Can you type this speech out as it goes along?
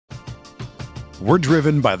We're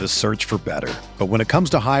driven by the search for better. But when it comes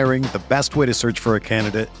to hiring, the best way to search for a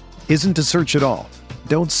candidate isn't to search at all.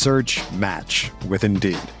 Don't search, match with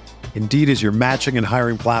Indeed. Indeed is your matching and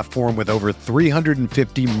hiring platform with over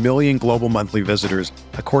 350 million global monthly visitors,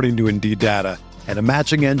 according to Indeed data, and a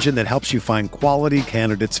matching engine that helps you find quality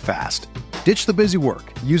candidates fast. Ditch the busy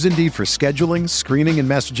work. Use Indeed for scheduling, screening, and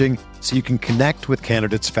messaging so you can connect with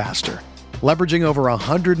candidates faster. Leveraging over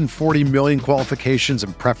 140 million qualifications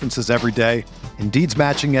and preferences every day, Indeed's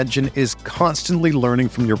matching engine is constantly learning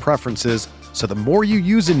from your preferences, so the more you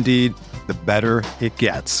use Indeed, the better it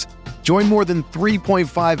gets. Join more than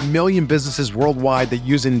 3.5 million businesses worldwide that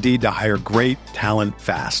use Indeed to hire great talent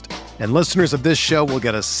fast. And listeners of this show will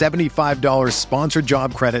get a $75 sponsored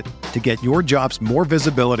job credit to get your jobs more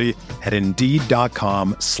visibility at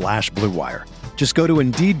Indeed.com/Blue Wire. Just go to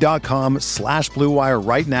Indeed.com/Blue Wire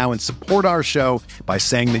right now and support our show by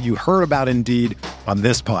saying that you heard about Indeed on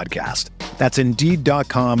this podcast. That's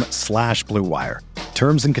Indeed.com/Blue Wire.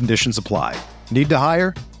 Terms and conditions apply. Need to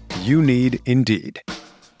hire? You need Indeed.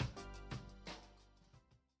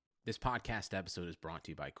 This podcast episode is brought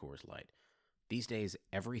to you by Coors Light. These days,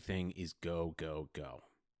 everything is go, go, go.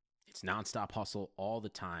 It's nonstop hustle all the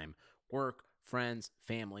time. Work, friends,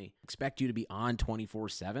 family, expect you to be on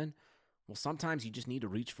 24/7. Well, sometimes you just need to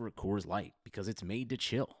reach for a Coors Light because it's made to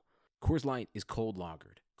chill. Coors Light is cold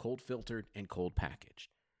lagered, cold filtered, and cold packaged.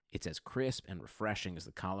 It's as crisp and refreshing as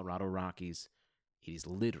the Colorado Rockies. It is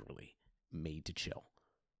literally made to chill.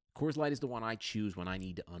 Coors Light is the one I choose when I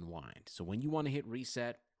need to unwind. So when you want to hit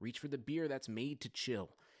reset, reach for the beer that's made to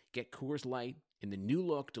chill. Get Coors Light in the new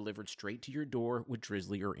look delivered straight to your door with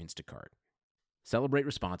Drizzly or Instacart. Celebrate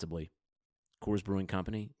responsibly. Coors Brewing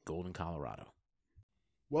Company, Golden, Colorado.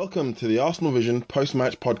 Welcome to the Arsenal Vision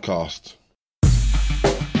post-match podcast.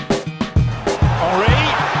 Henry,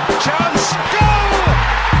 chance, goal!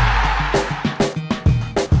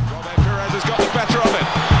 Robert Perez has got the better of it,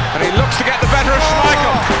 and he looks to get the better of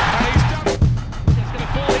Schmeichel. And he's done it. It's going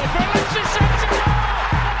to fall here for Alexis Sanchez.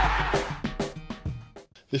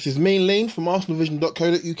 This is Mean Lean from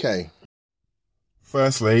arsenalvision.co.uk.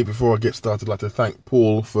 Firstly, before I get started, I'd like to thank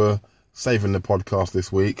Paul for saving the podcast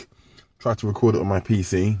this week. Tried to record it on my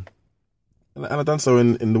PC, and I've done so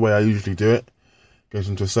in the way I usually do it. Goes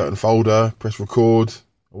into a certain folder, press record,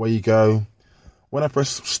 away you go. When I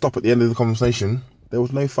press stop at the end of the conversation, there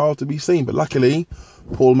was no file to be seen, but luckily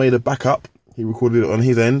Paul made a backup. He recorded it on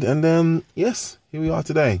his end, and yes, here we are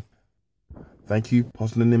today. Thank you,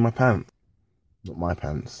 puzzling in my pants. Not my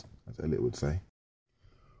pants, as Elliot would say.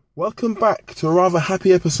 Welcome back to a rather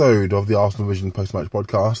happy episode of the Arsenal Vision post-match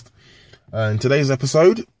podcast. In today's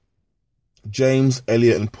episode, James,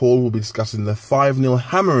 Elliot and Paul will be discussing the 5-0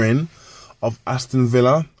 hammering of Aston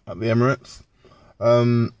Villa at the Emirates.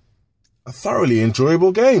 A thoroughly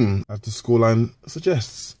enjoyable game, as the scoreline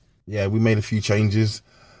suggests. Yeah, we made a few changes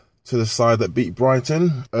to the side that beat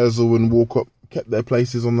Brighton. Ozil and Walcott kept their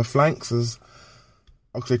places on the flanks as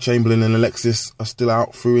Oxlade-Chamberlain and Alexis are still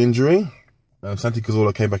out through injury. Santi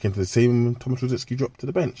Cazorla came back into the team and Thomas Rosicky dropped to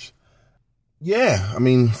the bench. Yeah, I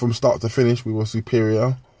mean, from start to finish, we were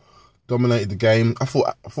superior. Dominated the game. I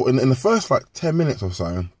thought in the first 10 minutes or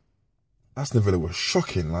so, Aston Villa was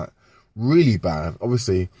shocking, really bad.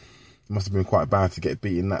 Obviously, it must have been quite bad to get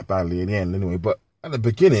beaten that badly in the end anyway. But at the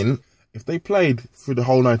beginning, if they played through the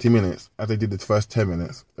whole 90 minutes, as they did the first 10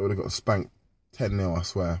 minutes, they would have got spanked 10-0, I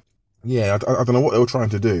swear. Yeah, I don't know what they were trying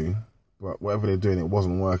to do, but whatever they're doing, it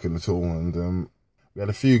wasn't working at all. And we had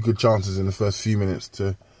a few good chances in the first few minutes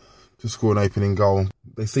to score an opening goal.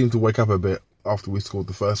 They seemed to wake up a bit after we scored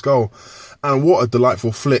the first goal. And what a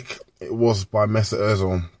delightful flick it was by Mesut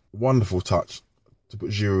Ozil. Wonderful touch to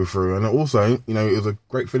put Giroud through. And also, it was a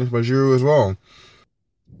great finish by Giroud as well.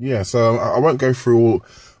 Yeah, so I won't go through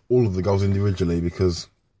all of the goals individually because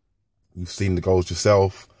you've seen the goals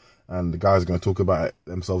yourself and the guys are going to talk about it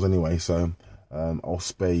themselves anyway. So I'll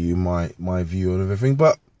spare you my view on everything.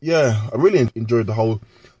 But yeah, I really enjoyed the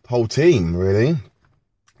whole team, really.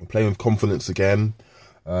 Playing with confidence again.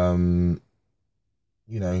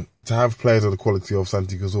 To have players of the quality of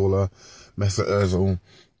Santi Cazorla, Mesut Ozil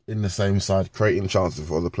in the same side, creating chances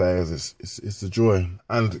for other players, it's a joy.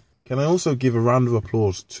 And can I also give a round of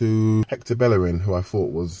applause to Hector Bellerin, who I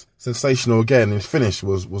thought was sensational again. His finish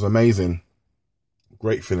was amazing.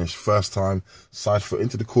 Great finish, first time, side foot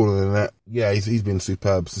into the corner of the net. Yeah, he's been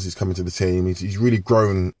superb since he's come into the team. He's really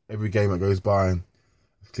grown every game that goes by.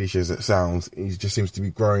 As cliche as it sounds, he just seems to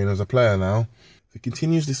be growing as a player now. If he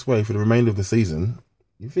continues this way for the remainder of the season,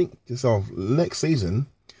 you think to yourself, next season,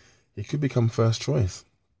 he could become first choice.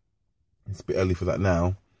 It's a bit early for that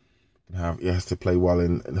now. He has to play well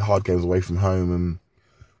in hard games away from home, and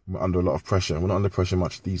we're under a lot of pressure. We're not under pressure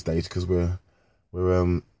much these days because we're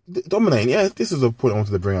dominating. Yeah, this is a point I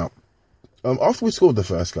wanted to bring up. After we scored the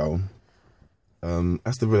first goal,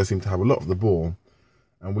 Aston Villa seemed to have a lot of the ball,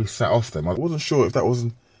 and we sat off them. I wasn't sure if that was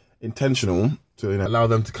intentional to allow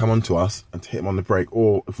them to come onto us and to hit them on the break,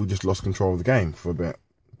 or if we just lost control of the game for a bit.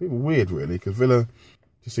 A bit weird, really, because Villa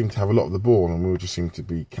just seemed to have a lot of the ball, and we just seemed to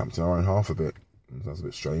be camped in our own half a bit. That's a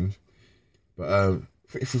bit strange. But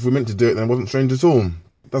if we meant to do it, then it wasn't strange at all.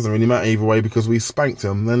 It doesn't really matter either way because we spanked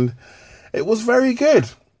them, and it was very good.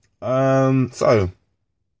 So,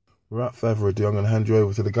 without further ado, I'm going to hand you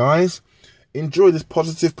over to the guys. Enjoy this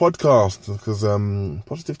positive podcast because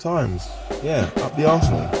positive times. Yeah, up the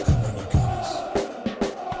Arsenal.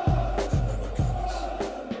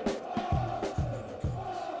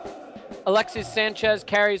 Alexis Sanchez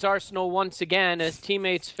carries Arsenal once again as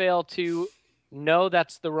teammates fail to... No,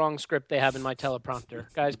 that's the wrong script they have in my teleprompter.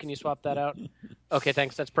 Guys, can you swap that out? Okay,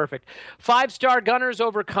 thanks. That's perfect. 5-star Gunners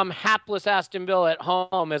overcome hapless Aston Villa at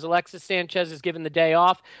home as Alexis Sanchez is given the day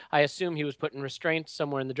off. I assume he was put in restraints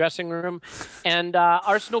somewhere in the dressing room. And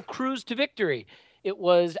Arsenal cruised to victory. It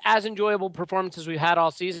was as enjoyable performance as we've had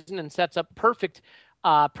all season and sets up perfect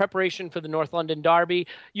preparation for the North London derby.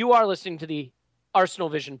 You are listening to the Arsenal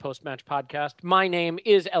Vision post-match podcast. My name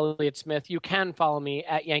is Elliot Smith. You can follow me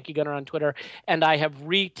at Yankee Gunner on Twitter, and I have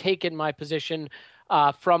retaken my position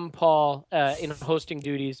from Paul in hosting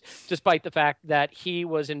duties, despite the fact that he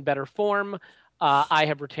was in better form. I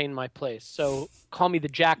have retained my place. So call me the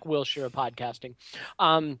Jack Wilshere of podcasting.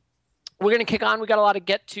 We're going to kick on. We got a lot to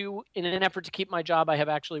get to. In an effort to keep my job, I have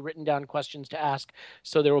actually written down questions to ask,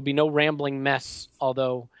 so there will be no rambling mess,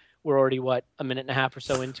 although we're already, a minute and a half or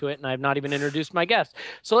so into it, and I have not even introduced my guest.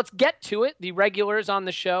 So let's get to it. The regulars on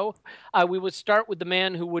the show. We would start with the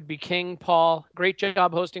man who would be king, Paul. Great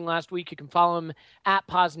job hosting last week. You can follow him at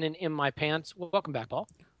Posnan in my pants. Welcome back, Paul.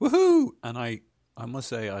 Woohoo! And I must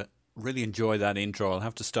say, I really enjoy that intro. I'll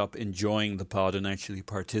have to stop enjoying the pod and actually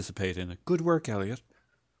participate in it. Good work, Elliot.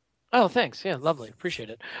 Oh, thanks. Yeah, lovely.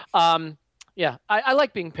 Appreciate it. Yeah, I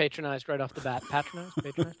like being patronized right off the bat.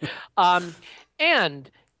 Patronized?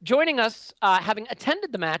 And joining us, having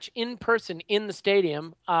attended the match in person in the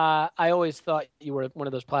stadium, I always thought you were one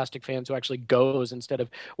of those plastic fans who actually goes instead of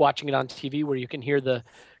watching it on TV where you can hear the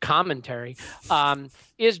commentary,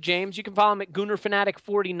 is James. You can follow him at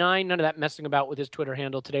GoonerFanatic49. None of that messing about with his Twitter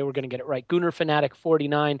handle today. We're going to get it right.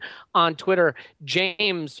 GoonerFanatic49 on Twitter.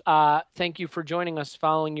 James, thank you for joining us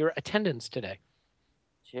following your attendance today.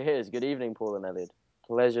 Cheers. Good evening, Paul and Elliot.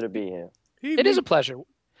 Pleasure to be here. It is a pleasure.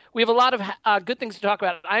 We have a lot of good things to talk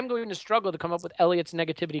about. I'm going to struggle to come up with Elliot's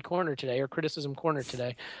negativity corner today or criticism corner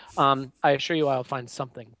today. I assure you I'll find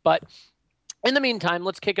something. But in the meantime,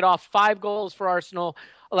 let's kick it off. 5 goals for Arsenal.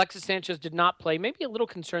 Alexis Sanchez did not play. Maybe a little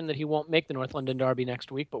concerned that he won't make the North London derby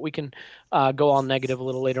next week, but we can go all negative a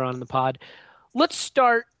little later on in the pod. Let's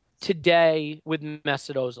start today with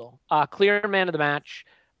Mesut Ozil. Clear man of the match.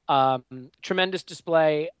 Tremendous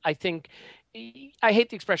display. I think... I hate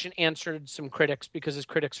the expression answered some critics because his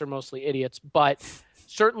critics are mostly idiots, but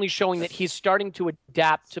certainly showing that he's starting to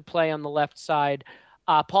adapt to play on the left side.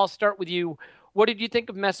 Paul, start with you. What did you think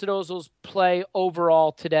of Mesut Ozil's play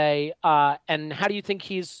overall today? And how do you think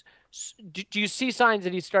do you see signs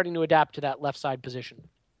that he's starting to adapt to that left side position?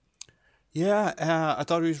 Yeah, I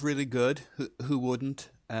thought he was really good. Who wouldn't?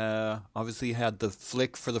 Obviously he had the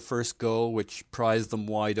flick for the first goal, which prized them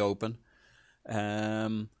wide open.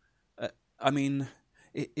 I mean,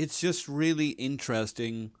 it's just really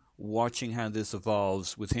interesting watching how this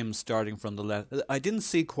evolves with him starting from the left. I didn't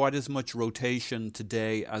see quite as much rotation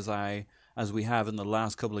today as we have in the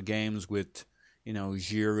last couple of games with,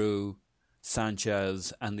 Giroud,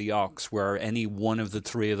 Sanchez and the Ox, where any one of the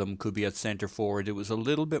three of them could be at centre forward. It was a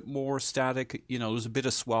little bit more static. There was a bit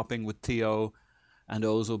of swapping with Theo and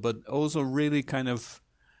Ozil, but Ozil really kind of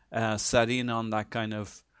sat in on that kind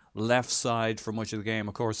of left side for much of the game.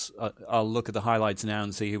 Of course, I'll look at the highlights now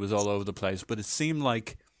and see he was all over the place, but it seemed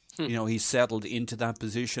like he settled into that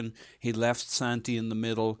position. He left Santi in the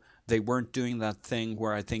middle. They weren't doing that thing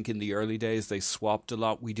where I think in the early days they swapped a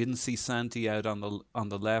lot. We didn't see Santi out on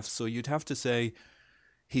the left, so you'd have to say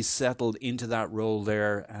he settled into that role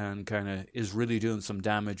there and kind of is really doing some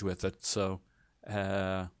damage with it. So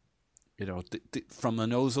from an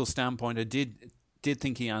Ozil standpoint, I did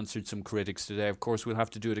think he answered some critics today. Of course, we'll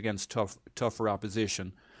have to do it against tougher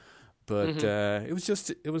opposition. But it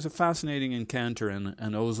was a fascinating encounter, and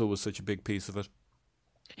Ozil was such a big piece of it.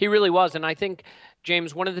 He really was. And I think,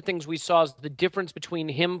 James, one of the things we saw is the difference between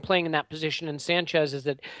him playing in that position and Sanchez is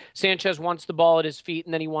that Sanchez wants the ball at his feet,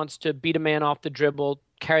 and then he wants to beat a man off the dribble,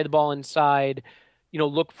 carry the ball inside,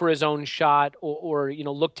 look for his own shot or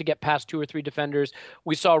look to get past 2 or 3 defenders.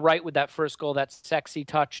 We saw right with that first goal, that sexy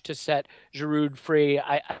touch to set Giroud free.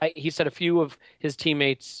 He set a few of his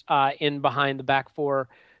teammates in behind the back four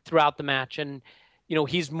throughout the match. And,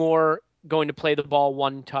 he's more going to play the ball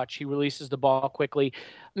one touch. He releases the ball quickly.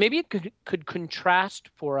 Maybe it could contrast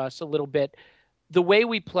for us a little bit the way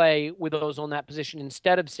we play with Ozil in that position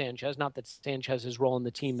instead of Sanchez. Not that Sanchez's role in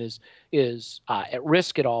the team is at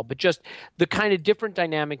risk at all, but just the kind of different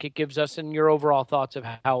dynamic it gives us, and your overall thoughts of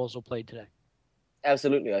how Ozil played today.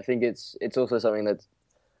 Absolutely. I think it's also something that's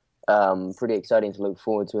pretty exciting to look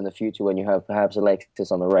forward to in the future when you have perhaps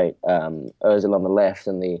Alexis on the right, Ozil on the left,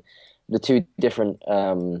 and the two different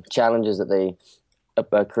challenges that they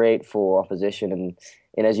create for opposition.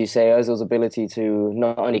 And as you say, Ozil's ability to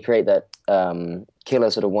not only create that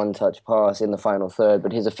killer sort of one-touch pass in the final third,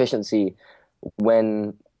 but his efficiency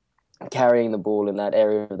when carrying the ball in that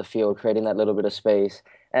area of the field, creating that little bit of space,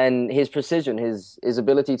 and his precision, his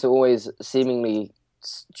ability to always seemingly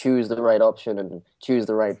choose the right option and choose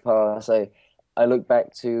the right pass. I look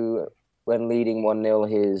back to when leading 1-0,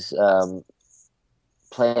 his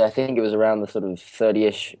play, I think it was around the sort of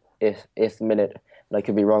 30th minute, and I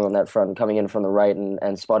could be wrong on that front, coming in from the right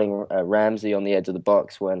and spotting Ramsey on the edge of the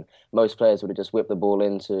box when most players would have just whipped the ball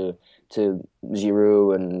into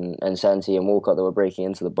Giroud and Santi and Walcott that were breaking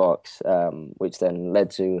into the box, which then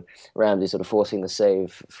led to Ramsey sort of forcing the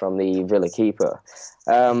save from the Villa keeper.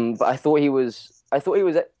 But I thought he was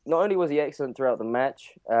not only was he excellent throughout the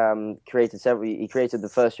match, he created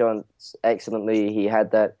the first chance excellently. He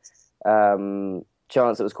had that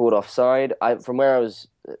chance that was called offside. From where I was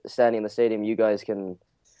standing in the stadium, you guys can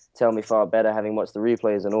tell me far better, having watched the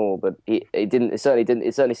replays and all. But it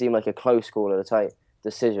certainly seemed like a close call and a tight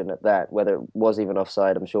decision at that. Whether it was even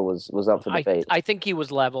offside, I'm sure was up for debate. I think he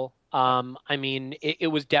was level. It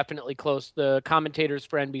was definitely close. The commentators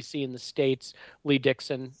for NBC in the States, Lee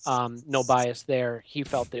Dixon, no bias there, he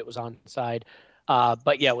felt that it was onside.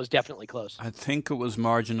 But yeah, it was definitely close. I think it was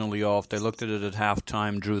marginally off. They looked at it at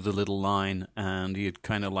halftime, drew the little line, and he had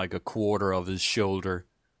kind of like a quarter of his shoulder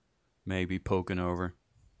maybe poking over.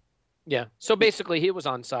 Yeah, so basically he was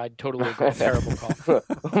onside. Totally agree. Terrible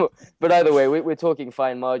call. But either way, we're talking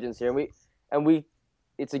fine margins here, and we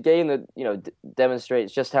it's a game that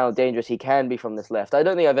demonstrates just how dangerous he can be from this left. I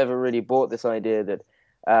don't think I've ever really bought this idea that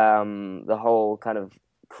the whole kind of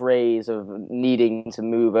craze of needing to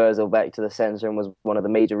move Ozil back to the centre and was one of the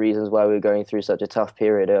major reasons why we were going through such a tough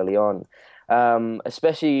period early on,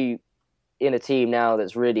 especially in a team now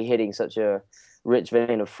that's really hitting such a rich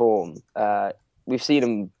vein of form. We've seen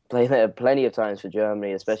him play there plenty of times for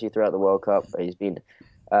Germany, especially throughout the World Cup. He's been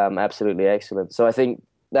absolutely excellent. So I think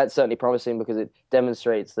that's certainly promising because it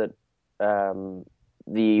demonstrates that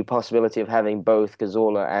the possibility of having both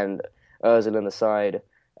Cazorla and Ozil in the side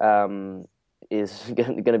is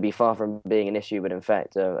going to be far from being an issue, but in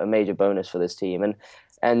fact a major bonus for this team.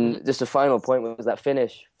 And just a final point was that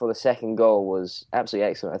finish for the second goal was absolutely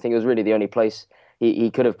excellent. I think it was really the only place he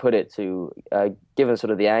could have put it to, given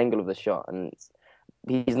sort of the angle of the shot. And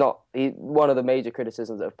one of the major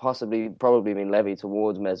criticisms that have probably been levied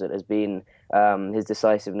towards Mesut has been his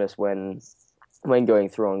decisiveness when going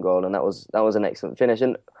through on goal, and that was an excellent finish.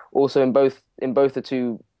 And also in both the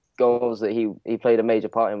two goals that he played a major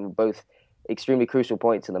part in, were both extremely crucial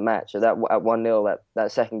points in the match. So that at 1-0,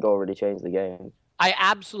 that second goal really changed the game. I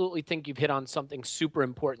absolutely think you've hit on something super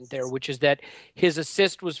important there, which is that his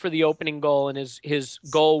assist was for the opening goal and his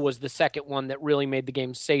goal was the second one that really made the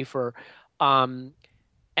game safer. And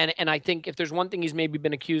I think if there's one thing he's maybe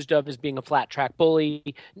been accused of is being a flat track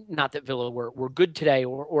bully, not that Villa were good today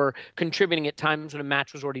or contributing at times when a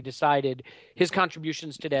match was already decided. His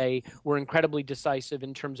contributions today were incredibly decisive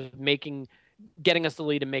in terms of getting us the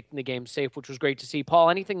lead and making the game safe, which was great to see.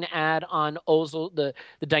 Paul, anything to add on Ozil, the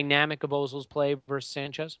dynamic of Ozil's play versus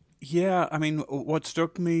Sanchez? Yeah, I mean, what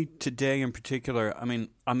struck me today in particular, I mean,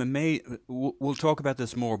 I'm amazed, we'll talk about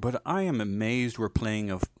this more, but I am amazed we're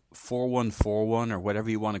playing a 4-1-4-1 or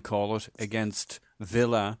whatever you want to call it against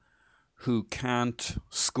Villa, who can't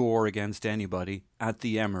score against anybody at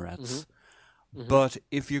the Emirates. Mm-hmm. But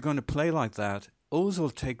if you're going to play like that,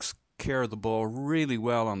 Ozil takes care of the ball really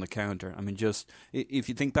well on the counter. I mean, just if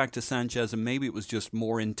you think back to Sanchez, and maybe it was just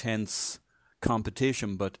more intense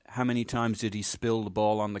competition, but how many times did he spill the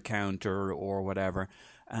ball on the counter or whatever?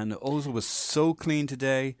 And Ozil was so clean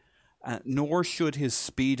today. Nor should his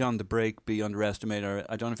speed on the break be underestimated.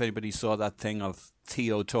 I don't know if anybody saw that thing of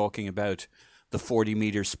Theo talking about the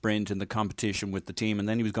 40-meter sprint in the competition with the team, and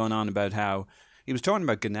then he was going on about how he was talking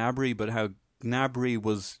about Gnabry, but how Gnabry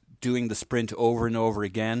was doing the sprint over and over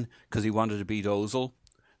again because he wanted to beat Ozil.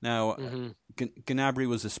 Now, Gnabry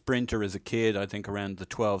was a sprinter as a kid, I think around the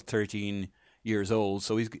 12, 13 years old.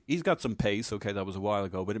 So he's got some pace. Okay, that was a while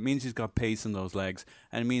ago, but it means he's got pace in those legs,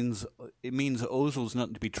 and it means Ozil's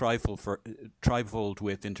nothing to be trifled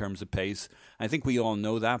with in terms of pace. I think we all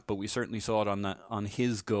know that, but we certainly saw it on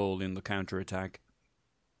his goal in the counter attack.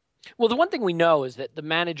 Well, the one thing we know is that the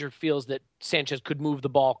manager feels that Sanchez could move the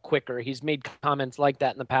ball quicker. He's made comments like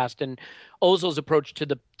that in the past, and Ozil's approach to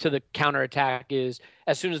the counterattack is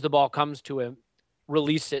as soon as the ball comes to him,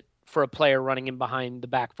 release it for a player running in behind the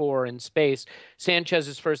back four in space.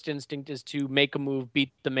 Sanchez's first instinct is to make a move,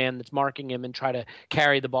 beat the man that's marking him, and try to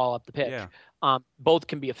carry the ball up the pitch. Yeah. Both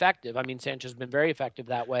can be effective. I mean, Sanchez has been very effective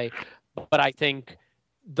that way, but I think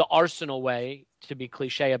the Arsenal way, to be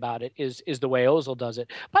cliche about it, is the way Ozil does it.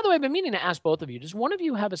 By the way, I've been meaning to ask both of you, does one of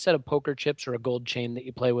you have a set of poker chips or a gold chain that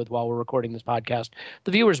you play with while we're recording this podcast?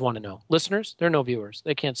 The viewers want to know. Listeners, there are no viewers.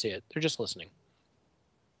 They can't see it. They're just listening.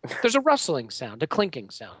 There's a rustling sound, a clinking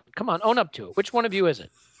sound. Come on, own up to it. Which one of you is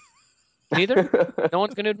it? Neither? No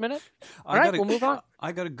one's going to admit it? All right, we'll move on.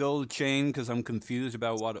 I got a gold chain because I'm confused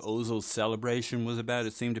about what Ozil's celebration was about.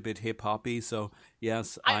 It seemed a bit hip-hoppy, so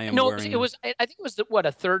yes, I am wearing... No, I think it was,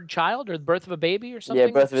 a third child or the birth of a baby or something?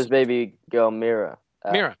 Yeah, birth of his baby girl, Mira.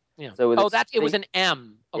 Mira, yeah. So it was an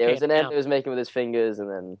M. Okay, yeah, it was an M. It was making with his fingers and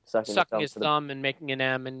then sucking his thumb and making an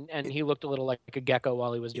M, and he looked a little like a gecko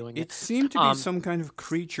while he was doing it. It seemed to be some kind of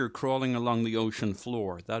creature crawling along the ocean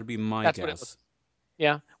floor. That'd be my guess.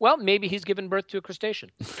 Yeah. Well, maybe he's given birth to a crustacean.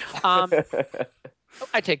 I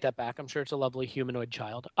take that back. I'm sure it's a lovely humanoid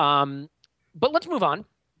child. But let's move on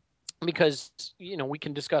because, we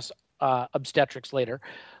can discuss obstetrics later.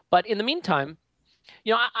 But in the meantime,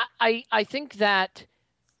 I think that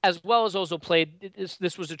as well as Ozil played,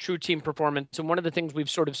 this was a true team performance. And one of the things we've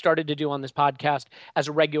sort of started to do on this podcast as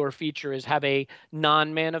a regular feature is have a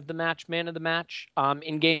non-man of the match, man of the match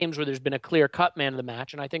in games where there's been a clear-cut man of the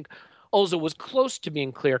match. And I think Ozil was close to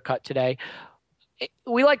being clear-cut today.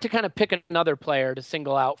 We like to kind of pick another player to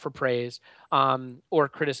single out for praise or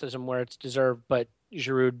criticism where it's deserved, but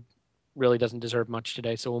Giroud really doesn't deserve much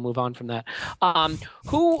today, so we'll move on from that.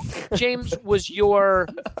 Who, James, was your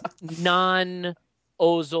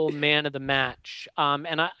non-Ozil man of the match?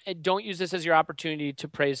 And I don't use this as your opportunity to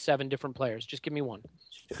praise 7 different players. Just give me one.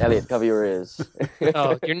 Elliot, cover your ears.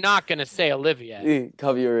 Oh, you're not going to say Olivier.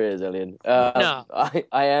 Cover your ears, Elliot. No. I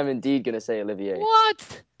am indeed going to say Olivier.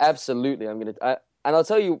 What? Absolutely. I'm going to... And I'll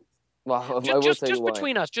tell you... Well, just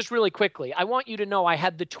between us, just really quickly, I want you to know I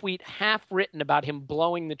had the tweet half written about him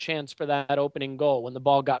blowing the chance for that opening goal when the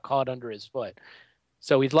ball got caught under his foot.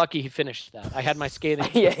 So he's lucky he finished that. I had my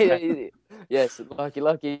scathing... Yes,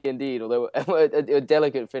 lucky indeed, although a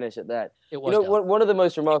delicate finish at that. It was one of the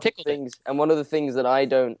most remarkable things, and one of the things that I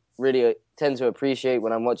don't really tend to appreciate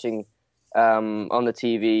when I'm watching on the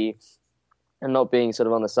TV and not being sort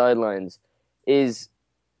of on the sidelines, is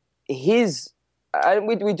his...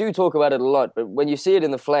 we do talk about it a lot, but when you see it in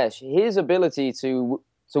the flesh, his ability to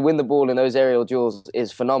win the ball in those aerial duels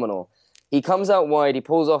is phenomenal. He comes out wide, he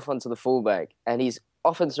pulls off onto the fullback, and he's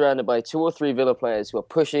often surrounded by 2 or 3 Villa players who are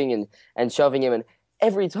pushing and shoving him. And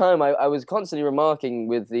every time I was constantly remarking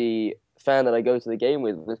with the fan that I go to the game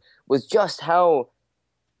with was just how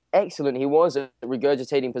excellent he was at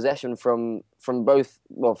regurgitating possession from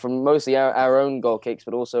mostly our own goal kicks,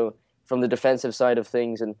 but also from the defensive side of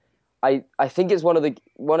things. And I think it's one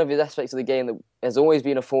of his aspects of the game that has always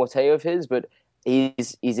been a forte of his, but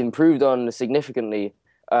he's improved on significantly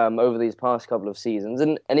over these past couple of seasons.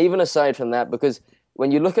 And even aside from that, because when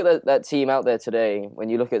you look at that team out there today, when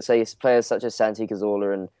you look at, say, players such as Santi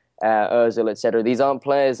Cazorla and Ozil, etc., these aren't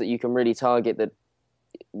players that you can really target that,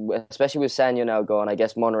 especially with Sagna now gone, I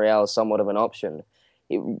guess Monreal is somewhat of an option.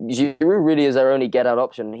 Giroud really is our only get-out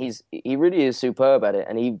option. He really is superb at it,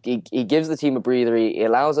 and he gives the team a breather. He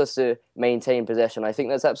allows us to maintain possession. I think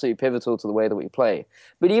that's absolutely pivotal to the way that we play.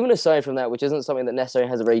 But even aside from that, which isn't something that necessarily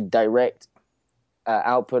has a very direct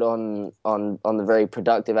output on the very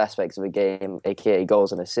productive aspects of a game, aka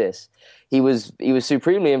goals and assists, he was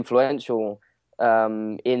supremely influential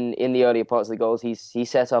in the earlier parts of the goals. He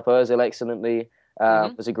set up Ozil excellently.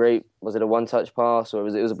 Was it a one-touch pass, or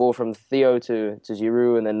it was a ball from Theo to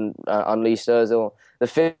Giroud and then unleashed Ozil.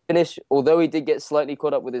 The finish, although he did get slightly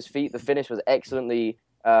caught up with his feet, the finish was excellently,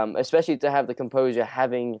 especially to have the composure,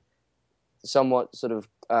 having somewhat sort of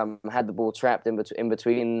had the ball trapped in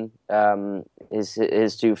between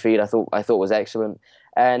his 2 feet. I thought was excellent,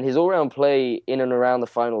 and his all-round play in and around the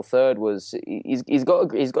final third was he's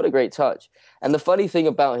got a great touch. And the funny thing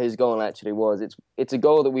about his goal actually was it's a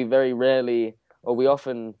goal that we very rarely, or we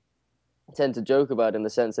often tend to joke about, in the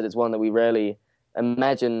sense that it's one that we rarely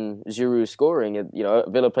imagine Giroud scoring.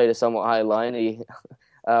 Villa played a somewhat high line. He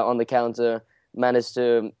on the counter managed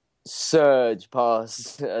to surge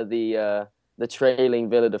past the trailing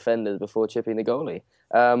Villa defenders before chipping the goalie.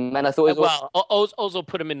 And I thought, Ozil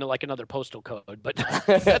put him into like another postal code, but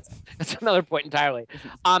that's another point entirely.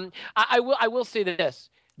 I will say this: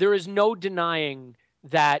 there is no denying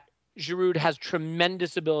that Giroud has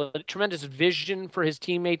tremendous ability, tremendous vision for his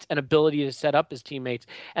teammates and ability to set up his teammates.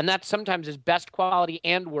 And that's sometimes his best quality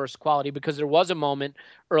and worst quality, because there was a moment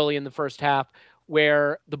early in the first half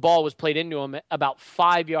where the ball was played into him about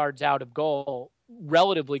 5 yards out of goal,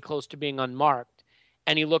 relatively close to being unmarked,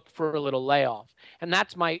 and he looked for a little layoff. And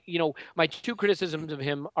that's my two criticisms of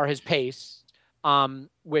him are his pace,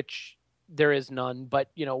 which there is none, but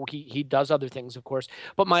he does other things, of course.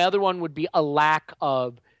 But my other one would be a lack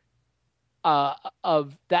of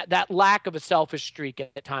that lack of a selfish streak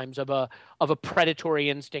at times, of a predatory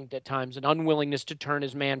instinct at times, an unwillingness to turn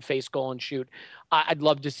his man, face goal, and shoot. I'd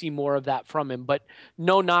love to see more of that from him, but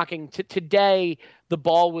no knocking. Today, the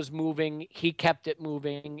ball was moving. He kept it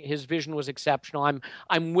moving. His vision was exceptional.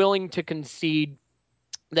 I'm willing to concede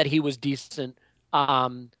that he was decent.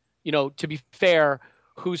 To be fair,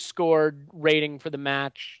 who scored rating for the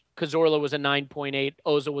match? Cazorla was a 9.8,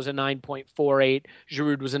 Ozil was a 9.48,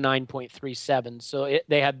 Giroud was a 9.37. So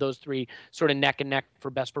they had those three sort of neck and neck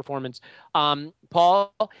for best performance.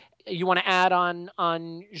 Paul, you want to add on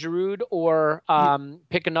Giroud or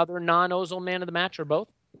pick another non-Ozil man of the match, or both?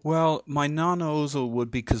 Well, my non-Ozil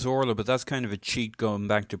would be Cazorla, but that's kind of a cheat going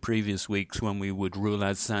back to previous weeks when we would rule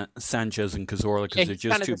out Sanchez and Cazorla because they're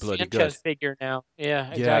just too bloody good. Sanchez figure now. Yeah,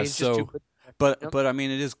 exactly. Yeah, He's just too good. But I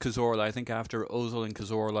mean, it is Cazorla. I think after Ozil and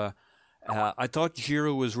Cazorla, I thought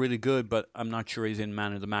Giroud was really good, but I'm not sure he's in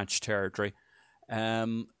man of the match territory.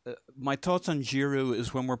 My thoughts on Giroud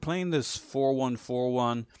is when we're playing this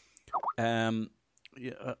 4-1-4-1,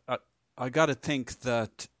 I got to think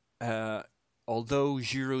that although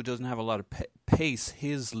Giroud doesn't have a lot of pace,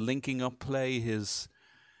 his linking up play, his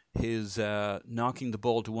knocking the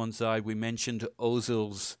ball to one side. We mentioned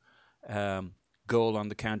Ozil's goal on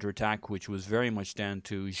the counter-attack, which was very much down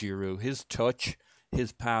to Giroud. His touch,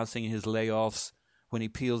 his passing, his layoffs, when he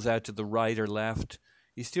peels out to the right or left,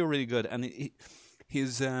 he's still really good. And he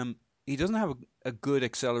doesn't have a good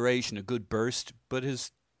acceleration, a good burst, but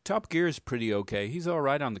his top gear is pretty okay. He's all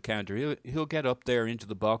right on the counter. He'll get up there into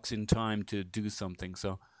the box in time to do something.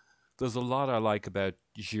 So there's a lot I like about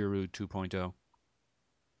Giroud 2.0.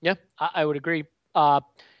 Yeah, I would agree.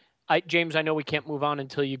 James, I know we can't move on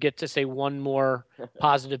until you get to say one more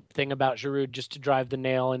positive thing about Giroud, just to drive the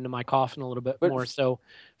nail into my coffin a little bit more. So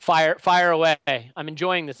fire away. I'm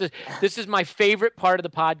enjoying this. This is my favorite part of the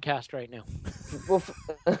podcast right now. Well,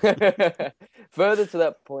 further to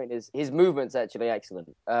that point is his movement's actually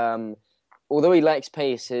excellent. Although he lacks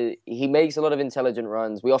pace, he makes a lot of intelligent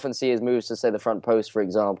runs. We often see his moves to, say, the front post, for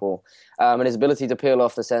example, and his ability to peel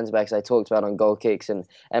off the centre-backs I talked about on goal kicks and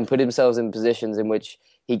put himself in positions in which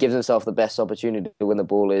he gives himself the best opportunity to win the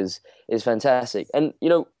ball is fantastic. And,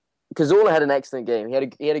 Cazorla had an excellent game. He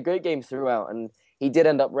had a great game throughout, and he did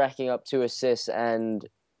end up racking up 2 assists and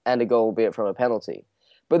a goal, albeit from a penalty.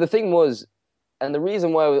 But the thing was, and the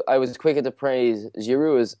reason why I was quicker to praise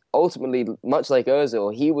Giroud is ultimately, much like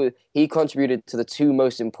Ozil, he contributed to the 2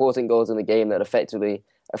 most important goals in the game that effectively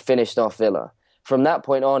finished off Villa. From that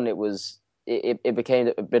point on, it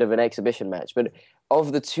became a bit of an exhibition match. But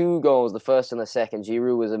of the 2 goals, the first and the second,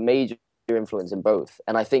 Giroud was a major influence in both.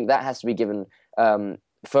 And I think that has to be given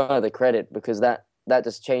further credit, because that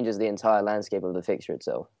just changes the entire landscape of the fixture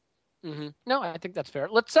itself. Mm-hmm. No, I think that's fair.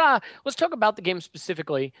 Let's talk about the game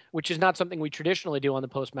specifically, which is not something we traditionally do on the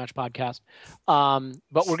post-match podcast.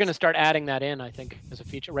 But we're going to start adding that in, I think, as a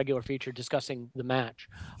regular feature, discussing the match.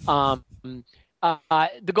 The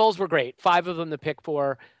goals were great. 5 of them to pick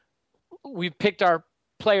for. We've picked our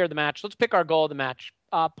player of the match. Let's pick our goal of the match.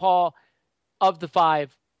 Paul, of the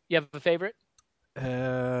 5, you have a favorite?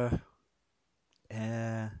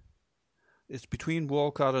 It's between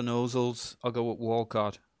Walcott and Ozil's. I'll go with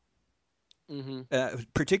Walcott. Mm-hmm.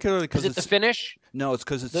 Particularly because it's the finish. No, it's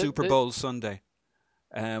because it's Super Bowl Sunday.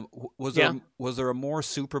 Was there a more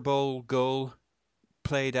Super Bowl goal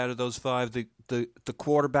played out of those 5? The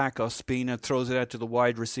quarterback Ospina throws it out to the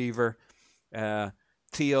wide receiver.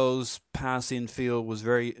 Theo's pass infield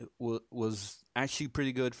was actually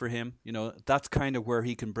pretty good for him. That's kind of where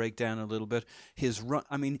he can break down a little bit. His run,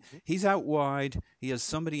 I mean, he's out wide. He has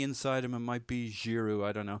somebody inside him. It might be Giroud,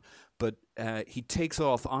 I don't know. But he takes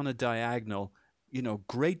off on a diagonal,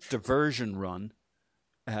 great diversion run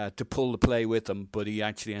to pull the play with him, but he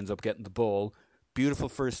actually ends up getting the ball. Beautiful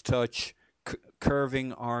first touch,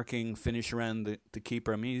 curving, arcing finish around the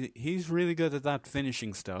keeper. I mean, he's really good at that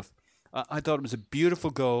finishing stuff. I thought it was a beautiful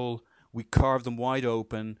goal. We carved them wide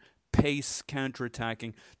open, pace,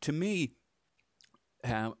 counter-attacking. To me,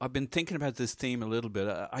 I've been thinking about this team a little bit.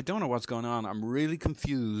 I don't know what's going on. I'm really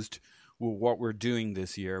confused with what we're doing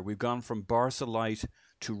this year. We've gone from Barca light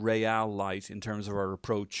to Real light in terms of our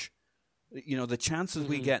approach. You know, the chances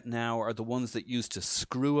we get now are the ones that used to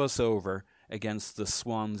screw us over against the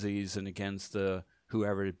Swanseas and against the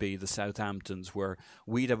whoever it be, the Southamptons, where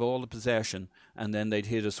we'd have all the possession and then they'd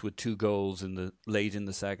hit us with 2 goals late in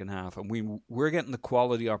the second half. And we're getting the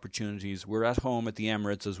quality opportunities. We're at home at the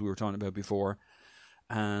Emirates, as we were talking about before,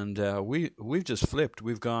 and we've just flipped.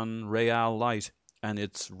 We've gone Real light, and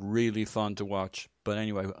it's really fun to watch. But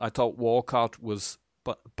anyway, I thought Walcott was,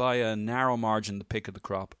 by a narrow margin, the pick of the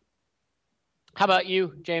crop. How about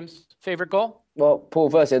you, James? Favorite goal? Well, Paul,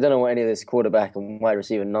 firstly, I don't know what any of this quarterback and wide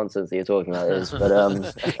receiver nonsense that you're talking about is, but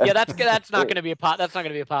yeah, that's not going to be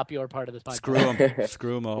a popular part of this podcast.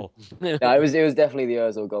 Screw them all. No, it was definitely the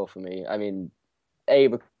Ozil goal for me. I mean,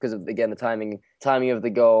 because of, again, the timing of the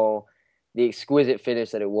goal, the exquisite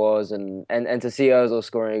finish that it was, and to see Ozil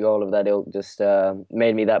scoring a goal of that ilk just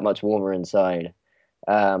made me that much warmer inside.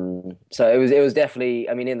 So it was definitely,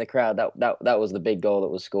 I mean, in the crowd, that was the big goal that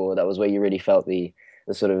was scored. That was where you really felt the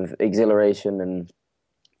sort of exhilaration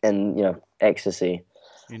and you know, ecstasy.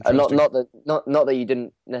 Not that you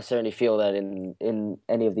didn't necessarily feel that in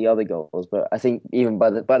any of the other goals, but I think even by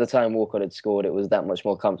the time Walcott had scored, it was that much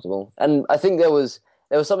more comfortable. And I think there was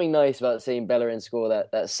something nice about seeing Bellerin score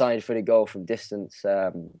that side-footed goal from distance,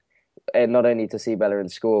 and not only to see Bellerin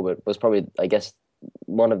score, but was probably, I guess,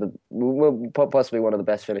 possibly one of the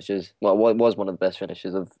best finishes. Well, was one of the best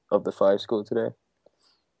finishes of the 5 scored today.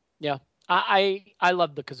 Yeah, I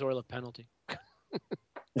love the Cazorla penalty.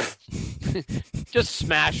 Just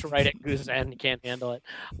smash right at Guzan. You can't handle it.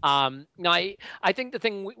 No, I think the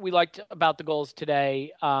thing we liked about the goals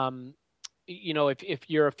today, you know, if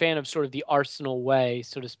you're a fan of sort of the Arsenal way,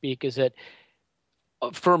 so to speak, is that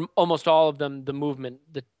for almost all of them, the movement,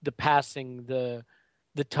 the passing, the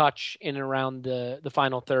touch in and around the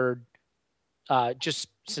final third, just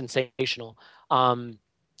sensational.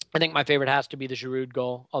 I think my favorite has to be the Giroud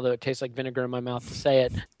goal, although it tastes like vinegar in my mouth to say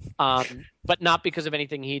it. But not because of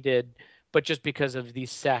anything he did, but just because of the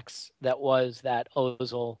sex that was that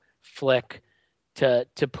Ozil flick to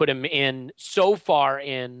put him in so far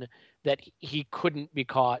in that he couldn't be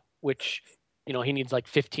caught, which, you know, he needs like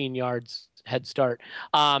 15 yards head start.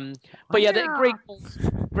 But yeah, great goals,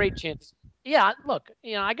 great chance. Yeah, look,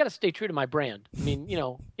 you know, I got to stay true to my brand. I mean, you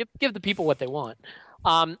know, give the people what they want.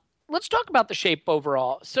 Let's talk about the shape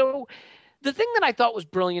overall. So the thing that I thought was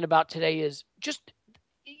brilliant about today is just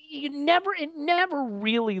it never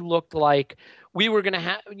really looked like we were going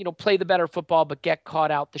to play the better football but get caught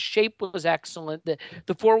out. The shape was excellent. The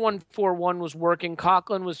 4-1-4-1 was working.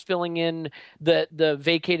 Coughlin was filling in the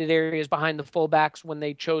vacated areas behind the fullbacks when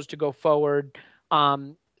they chose to go forward.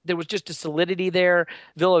 There was just a solidity there.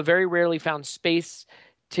 Villa very rarely found space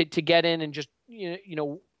to get in and just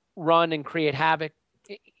run and create havoc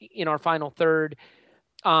in our final third.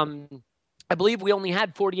 I believe we only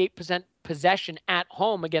had 48% possession at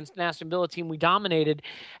home against an Aston Villa team we dominated.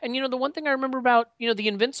 And, the one thing I remember about, the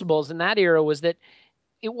Invincibles in that era was that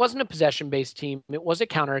it wasn't a possession-based team. It was a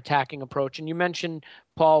counterattacking approach. And you mentioned,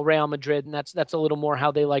 Paul, Real Madrid, and that's a little more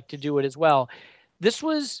how they like to do it as well. This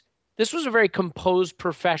was a very composed,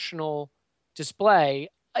 professional display,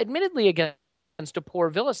 admittedly against a poor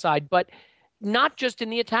Villa side, but not just in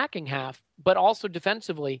the attacking half, but also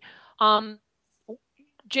defensively.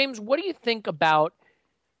 James, what do you think about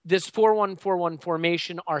this 4-1-4-1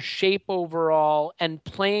 formation, our shape overall, and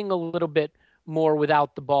playing a little bit more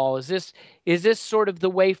without the ball? Is this sort of the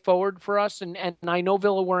way forward for us? And I know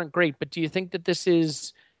Villa weren't great, but do you think that this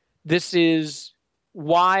is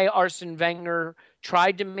why Arsene Wenger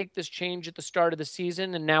tried to make this change at the start of the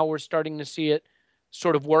season, and now we're starting to see it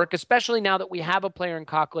sort of work, especially now that we have a player in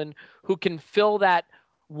Coughlin who can fill that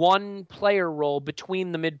one player role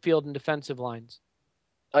between the midfield and defensive lines?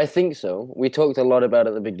 I think so. We talked a lot about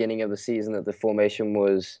at the beginning of the season that the formation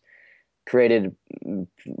was created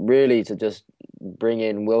really to just bring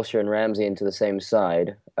in Wilshere and Ramsey into the same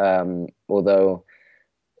side, although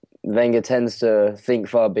Wenger tends to think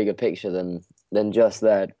far bigger picture than just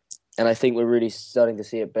that. And I think we're really starting to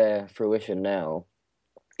see it bear fruition now.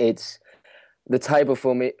 It's the type of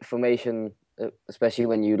formation, especially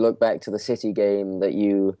when you look back to the City game, that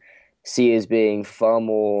you see as being far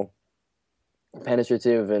more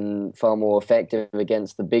penetrative and far more effective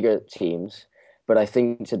against the bigger teams. But I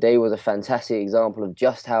think today was a fantastic example of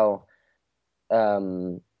just how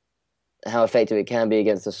how effective it can be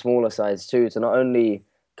against the smaller sides too, to not only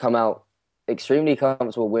come out extremely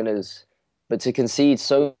comfortable winners, but to concede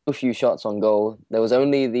so few shots on goal. There was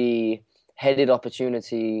only the headed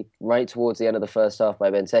opportunity right towards the end of the first half by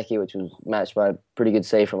Benteke, which was matched by a pretty good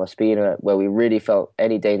save from Ospina, where we really felt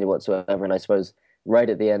any danger whatsoever. And I suppose right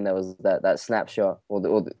at the end there was that snapshot or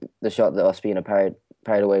the shot that Ospina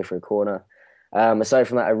parried away for a corner. Aside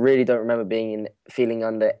from that, I really don't remember feeling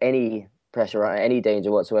under any pressure or any danger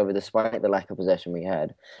whatsoever, despite the lack of possession we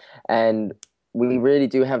had. And we really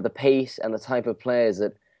do have the pace and the type of players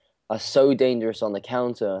that are so dangerous on the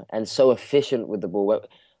counter and so efficient with the ball.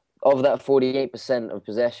 Of that 48% of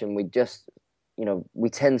possession, we just, we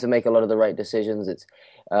tend to make a lot of the right decisions.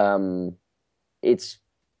 It's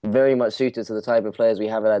very much suited to the type of players we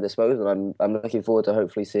have at our disposal. I'm looking forward to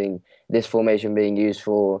hopefully seeing this formation being used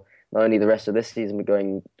for not only the rest of this season, but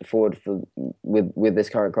going forward with this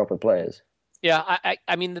current crop of players. Yeah,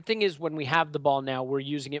 I mean, the thing is, when we have the ball now, we're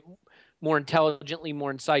using it more intelligently,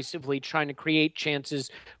 more incisively, trying to create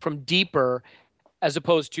chances from deeper as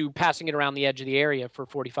opposed to passing it around the edge of the area for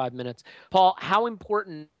 45 minutes. Paul, how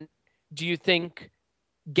important do you think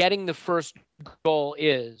getting the first goal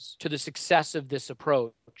is to the success of this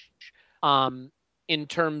approach, in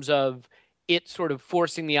terms of it sort of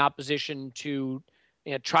forcing the opposition to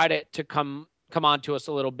try to come on to us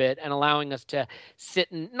a little bit and allowing us to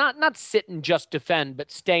sit and not sit and just defend,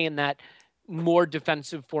 but stay in that more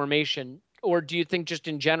defensive formation? Or do you think just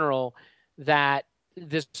in general that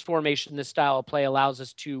this formation, this style of play allows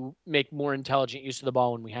us to make more intelligent use of the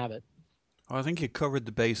ball when we have it? Well, I think you covered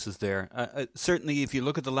the bases there. Certainly, if you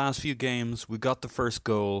look at the last few games, we got the first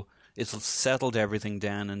goal. It's settled everything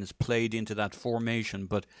down and it's played into that formation.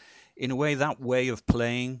 But in a way, that way of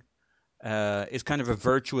playing is kind of a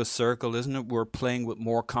virtuous circle, isn't it? We're playing with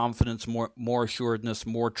more confidence, more assuredness,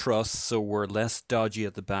 more trust, so we're less dodgy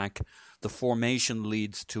at the back. The formation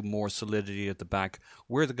leads to more solidity at the back.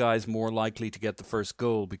 We're the guys more likely to get the first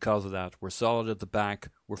goal because of that. We're solid at the back.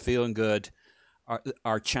 We're feeling good.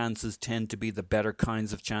 Our chances tend to be the better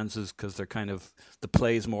kinds of chances because they're kind of, the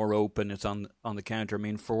play's more open. It's on the counter. I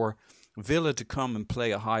mean, for Villa to come and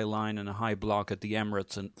play a high line and a high block at the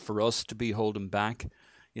Emirates, and for us to be holding back,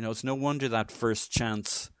 it's no wonder that first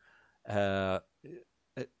chance,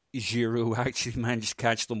 Giroud actually managed to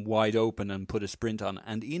catch them wide open and put a sprint on.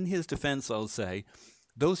 And in his defence, I'll say,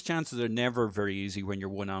 those chances are never very easy when you're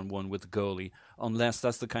one-on-one with the goalie, unless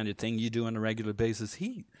that's the kind of thing you do on a regular basis.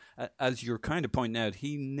 He, as you're kind of pointing out,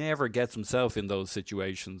 he never gets himself in those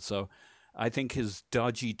situations. So I think his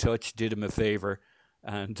dodgy touch did him a favour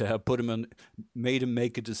and made him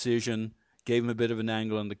make a decision, gave him a bit of an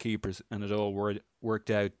angle on the keepers, and it all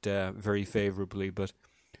worked out very favourably. But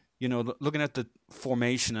looking at the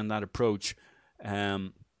formation and that approach,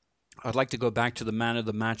 I'd like to go back to the Man of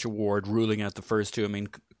the Match award ruling out the first two. I mean,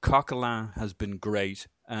 Coquelin has been great,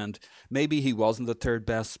 and maybe he wasn't the third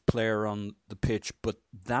best player on the pitch, but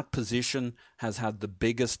that position has had the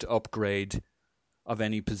biggest upgrade of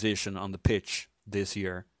any position on the pitch this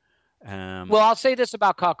year. Well, I'll say this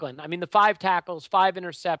about Coquelin. I mean, the 5 tackles, 5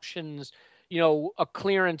 interceptions, a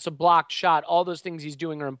clearance, a blocked shot, all those things he's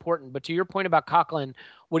doing are important. But to your point about Coquelin,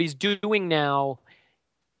 what he's doing now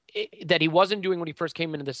that he wasn't doing when he first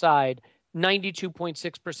came into the side,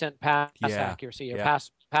 92.6% pass accuracy or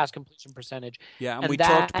pass completion percentage. Yeah, and we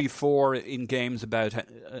talked before in games about,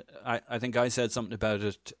 I think I said something about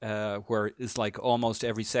it, where it's like almost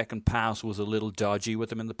every second pass was a little dodgy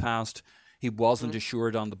with him in the past. He wasn't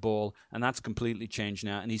assured on the ball, and that's completely changed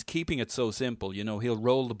now. And he's keeping it so simple. He'll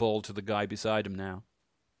roll the ball to the guy beside him now.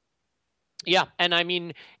 Yeah, and I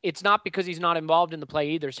mean, it's not because he's not involved in the play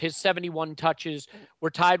either. His 71 touches were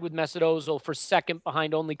tied with Mesut Ozil for second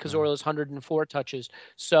behind only Cazorla's 104 touches.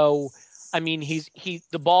 So, I mean,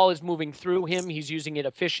 the ball is moving through him. He's using it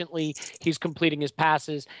efficiently. He's completing his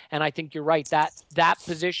passes. And I think you're right. That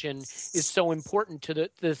position is so important to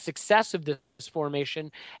the success of this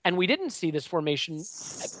formation. And we didn't see this formation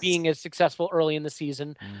being as successful early in the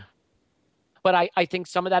season. But I think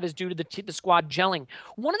some of that is due to the squad gelling.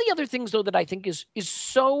 One of the other things, though, that I think is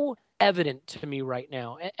so evident to me right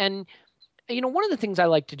now, and one of the things I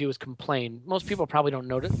like to do is complain. Most people probably don't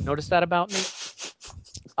notice that about me.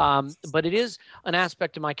 But it is an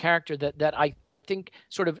aspect of my character that I think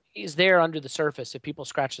sort of is there under the surface if people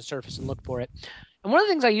scratch the surface and look for it. And one of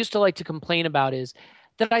the things I used to like to complain about is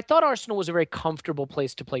that I thought Arsenal was a very comfortable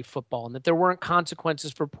place to play football and that there weren't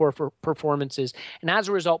consequences for poor performances. And as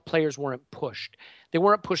a result, players weren't pushed. They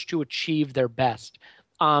weren't pushed to achieve their best.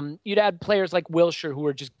 You'd add players like Wilshere who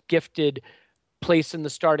were just gifted place in the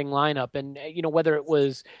starting lineup. And, whether it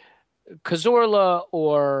was Cazorla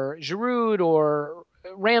or Giroud or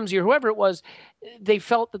Ramsey or whoever it was, they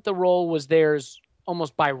felt that the role was theirs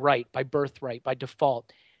almost by right, by birthright, by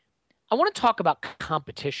default. I want to talk about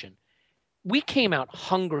competition. We came out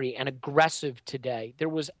hungry and aggressive today. There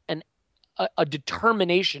was a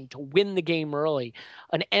determination to win the game early,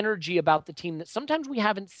 an energy about the team that sometimes we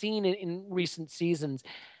haven't seen in recent seasons.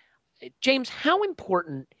 James, how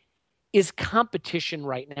important is competition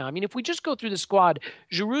right now? I mean, if we just go through the squad,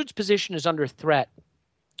 Giroud's position is under threat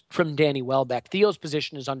from Danny Welbeck. Theo's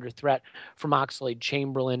position is under threat from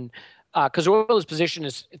Oxlade-Chamberlain. Cazorla's position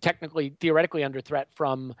is theoretically under threat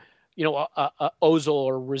from, Ozil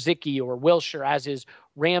or Rosicky or Wilshere, as is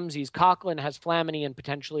Ramsey's. Coughlin has Flamini and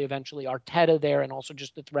potentially eventually Arteta there, and also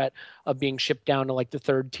just the threat of being shipped down to like the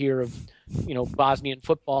third tier of, Bosnian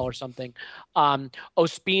football or something.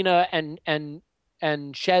 Ospina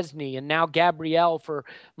and Chesney, and now Gabriel for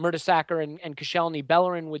Mertesacker and Koscielny,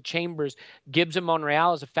 Bellerin with Chambers, Gibbs and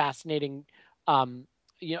Monreal is a fascinating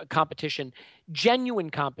competition. Genuine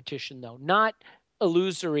competition, though, not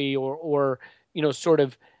illusory or sort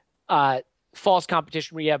of false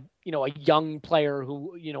competition where you have, a young player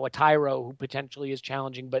who, a Tyro who potentially is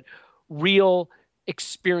challenging, but real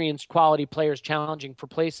experienced quality players challenging for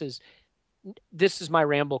places. This is my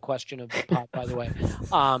ramble question of the pod, by the way,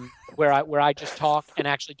 where I just talk and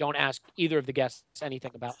actually don't ask either of the guests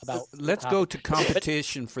anything about. Let's go to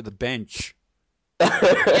competition for the bench.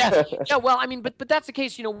 yeah. Well, I mean, but that's the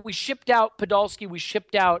case. We shipped out Podolski, we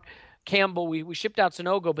shipped out Campbell, we shipped out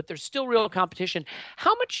Sanogo, but there's still real competition.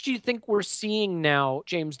 How much do you think we're seeing now,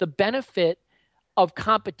 James, the benefit of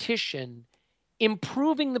competition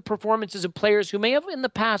improving the performances of players who may have in the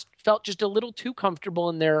past felt just a little too comfortable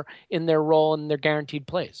in their role and their guaranteed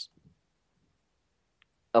place?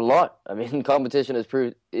 A lot. I mean, competition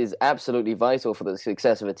is absolutely vital for the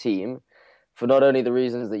success of a team, for not only the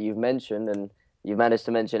reasons that you've mentioned, and you've managed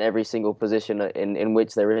to mention every single position in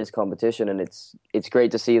which there is competition, and it's great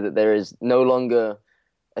to see that there is no longer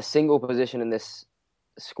a single position in this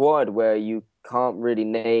squad where you can't really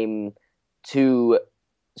name two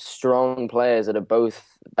strong players that are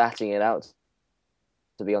both batting it out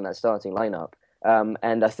to be on that starting lineup.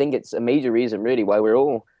 And I think it's a major reason, really, why we're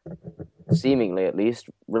all, seemingly at least,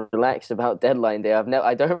 relaxed about deadline day.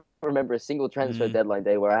 I don't remember a single transfer deadline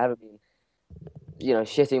day where I haven't been,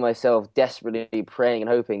 shitting myself, desperately praying and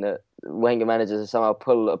hoping that Wenger manages to somehow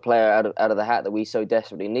pull a player out of the hat that we so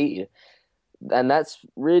desperately need. And that's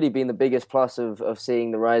really been the biggest plus of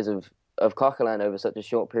seeing the rise of Coquelin over such a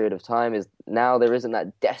short period of time, is now there isn't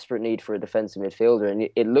that desperate need for a defensive midfielder, and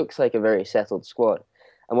it looks like a very settled squad.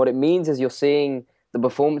 And what it means is you're seeing the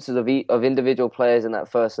performances of individual players in that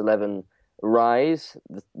first 11 rise.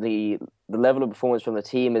 The level of performance from the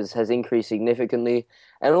team has increased significantly,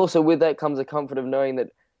 and also with that comes a comfort of knowing that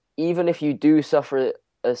even if you do suffer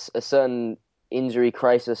a certain injury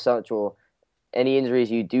crisis, such or any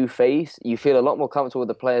injuries you do face, you feel a lot more comfortable with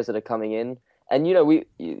the players that are coming in. And you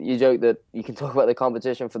joke that you can talk about the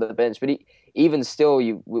competition for the bench, but even still,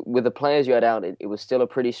 with the players you had out, it was still a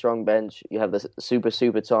pretty strong bench. You have the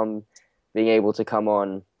super Tom being able to come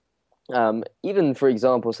on. Even, for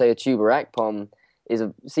example, say a Chuba Akpom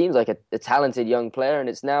seems like a talented young player, and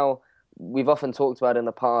it's now, we've often talked about in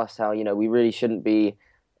the past how we really shouldn't be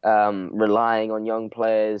relying on young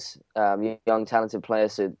players, young talented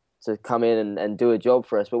players to come in and do a job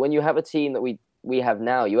for us. But when you have a team that we have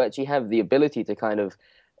now, you actually have the ability to kind of,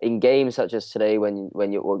 in games such as today, when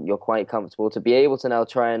you're quite comfortable, to be able to now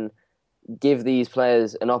try and give these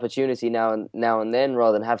players an opportunity now and then,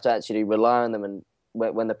 rather than have to actually rely on them, and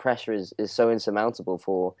when the pressure is so insurmountable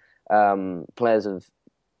for players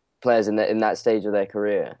in that stage of their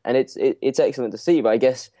career. And it's excellent to see. But I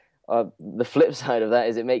guess the flip side of that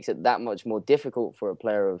is it makes it that much more difficult for a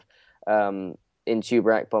player of in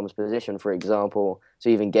Chuba Akpom's position, for example, to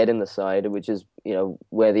even get in the side, which is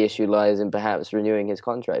where the issue lies in perhaps renewing his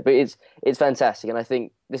contract. But it's fantastic, and I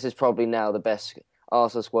think this is probably now the best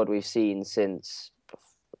Arsenal squad we've seen since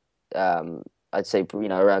I'd say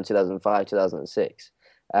around 2005, 2006.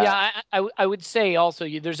 I would say also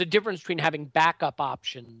there's a difference between having backup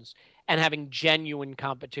options and having genuine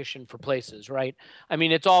competition for places, right? I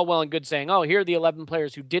mean, it's all well and good saying, oh, here are the 11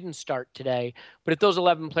 players who didn't start today. But if those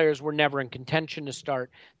 11 players were never in contention to start,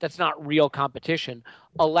 that's not real competition.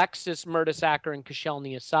 Alexis, Mertesacker, and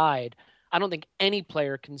Koscielny aside, I don't think any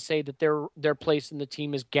player can say that their place in the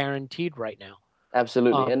team is guaranteed right now.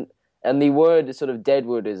 Absolutely. And the word sort of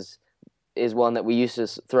deadwood is one that we used to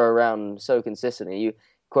throw around so consistently. You,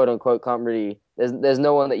 quote unquote, can't really, there's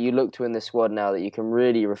no one that you look to in this squad now that you can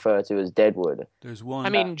really refer to as deadwood. There's one. I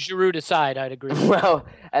mean, Giroud aside, I'd agree. Well,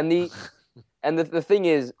 and the thing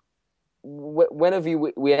is, when have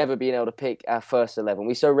we ever been able to pick our first 11?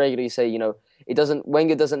 We so regularly say,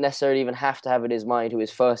 Wenger doesn't necessarily even have to have in his mind who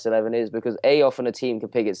his first 11 is, because often a team can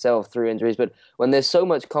pick itself through injuries. But when there's so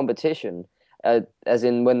much competition, as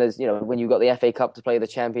in when there's, when you've got the FA Cup to play, the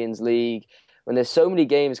Champions League, when there's so many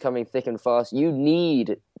games coming thick and fast, you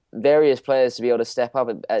need various players to be able to step up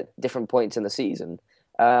at different points in the season.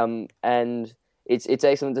 And it's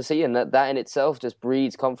excellent to see, and that in itself just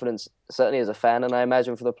breeds confidence, certainly as a fan, and I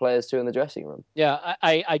imagine for the players too in the dressing room. Yeah,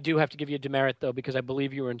 I do have to give you a demerit, though, because I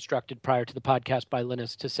believe you were instructed prior to the podcast by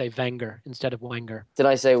Linus to say Wenger instead of Wenger. Did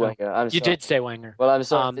I say Wenger? I'm sorry. You did say Wenger. Well, I'm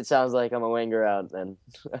sorry if it sounds like I'm a Wenger out then.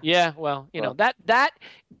 Yeah, well, that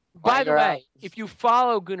by the way, if you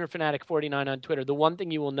follow Gooner Fanatic 49 on Twitter, the one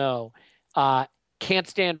thing you will know, can't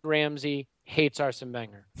stand Ramsey, hates Arsene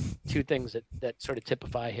Wenger. Two things that sort of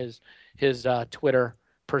typify his Twitter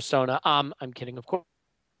persona. I'm kidding, of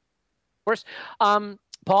course.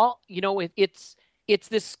 Paul, it's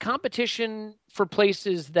this competition for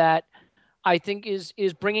places that I think is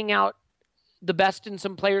bringing out the best in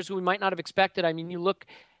some players who we might not have expected. I mean, you look,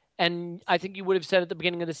 and I think you would have said at the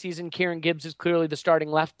beginning of the season, Kieran Gibbs is clearly the starting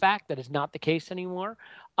left back. That is not the case anymore.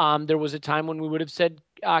 There was a time when we would have said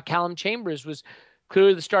Callum Chambers was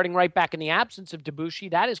clearly the starting right back in the absence of Debuchy.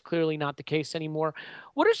 That is clearly not the case anymore.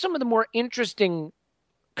 What are some of the more interesting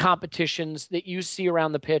competitions that you see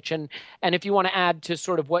around the pitch? And if you want to add to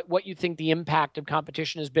sort of what you think the impact of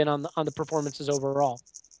competition has been on the performances overall.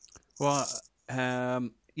 Well,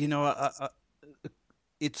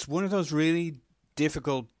 it's one of those really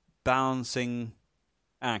difficult balancing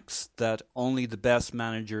acts that only the best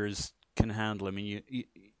managers can handle. I mean,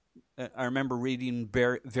 I remember reading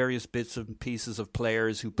various bits and pieces of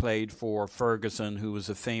players who played for Ferguson, who was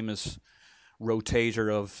a famous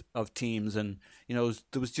rotator of teams, and there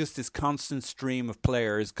was just this constant stream of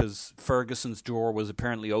players, because Ferguson's door was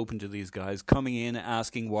apparently open to these guys coming in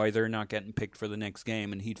asking why they're not getting picked for the next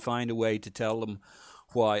game, and he'd find a way to tell them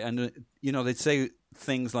why. And they'd say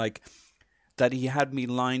things like that he had me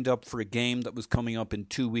lined up for a game that was coming up in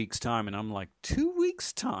 2 weeks' time, and I'm like, 2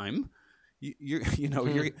 weeks' time? You're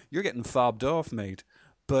getting fobbed off, mate.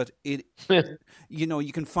 But you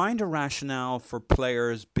can find a rationale for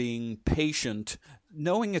players being patient,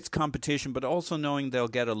 knowing it's competition, but also knowing they'll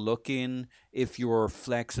get a look in if you're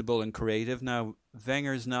flexible and creative. Now,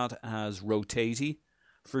 Wenger's not as rotatey,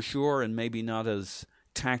 for sure, and maybe not as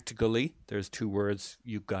tactically. There's two words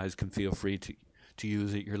you guys can feel free to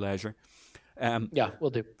use at your leisure. Yeah,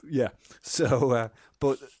 we'll do. Yeah. So,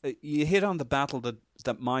 but you hit on the battle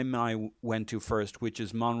that my mind went to first, which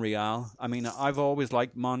is Monreal. I mean, I've always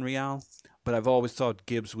liked Monreal, but I've always thought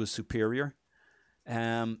Gibbs was superior.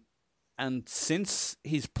 And since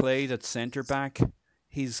he's played at centre-back,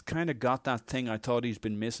 he's kind of got that thing I thought he's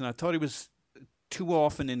been missing. I thought he was too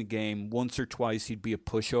often in a game, once or twice he'd be a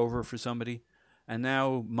pushover for somebody. And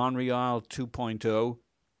now Monreal 2.0,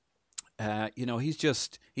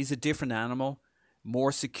 he's a different animal,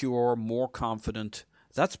 more secure, more confident.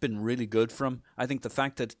 That's been really good for him. I think the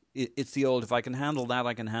fact that it's the old, if I can handle that,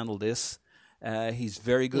 I can handle this. He's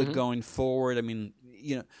very good going forward. I mean,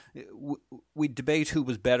 we debate who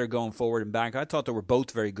was better going forward and back. I thought they were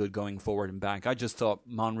both very good going forward and back. I just thought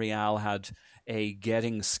Monreal had a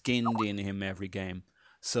getting skinned in him every game.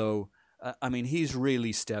 So, he's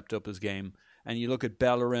really stepped up his game. And you look at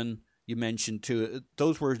Bellerin, you mentioned too,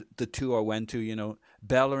 those were the two I went to,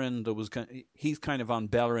 Bellerin, he's kind of on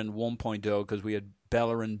Bellerin 1.0, because we had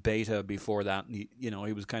Bellerin beta before that. And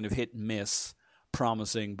he was kind of hit and miss,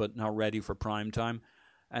 promising, but not ready for prime time.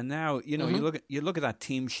 And now, you look at that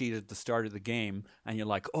team sheet at the start of the game, and you're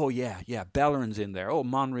like, oh yeah, Bellerin's in there. Oh,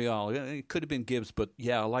 Monreal, it could have been Gibbs, but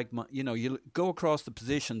yeah, I like, you go across the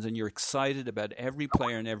positions and you're excited about every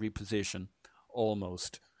player in every position,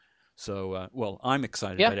 almost. So, I'm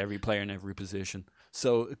excited about every player in every position.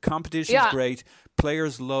 So competition is great.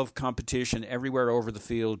 Players love competition everywhere over the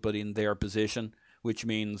field, but in their position, which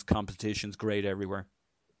means competition's great everywhere.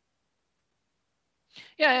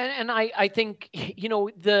 Yeah, and I think,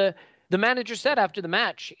 the manager said after the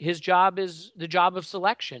match, his job is the job of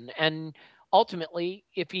selection. And ultimately,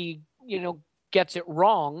 if he, gets it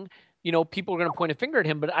wrong, people are going to point a finger at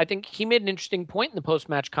him. But I think he made an interesting point in the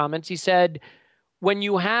post-match comments. He said, when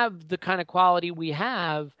you have the kind of quality we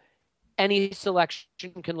have, any selection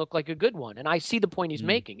can look like a good one. And I see the point he's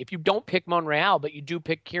making. If you don't pick Monreal, but you do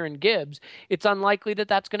pick Kieran Gibbs, it's unlikely that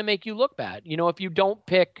that's going to make you look bad. If you don't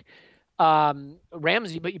pick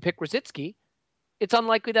Ramsey, but you pick Rosicky, it's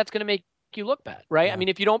unlikely that's going to make you look bad, right? Yeah. I mean,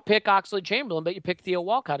 if you don't pick Oxlade-Chamberlain, but you pick Theo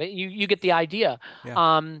Walcott, you get the idea.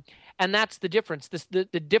 Yeah. And that's the difference, the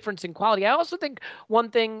difference in quality. I also think one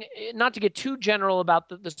thing, not to get too general about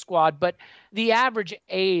the squad, but the average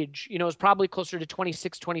age, is probably closer to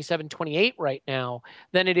 26, 27, 28 right now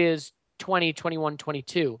than it is 20, 21,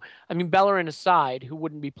 22. I mean, Bellerin aside, who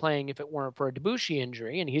wouldn't be playing if it weren't for a Debussy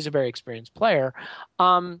injury, and he's a very experienced player,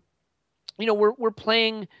 we're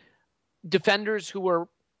playing defenders who are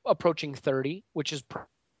approaching 30, which is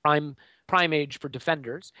prime age for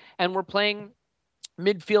defenders, and we're playing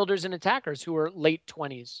midfielders and attackers who are late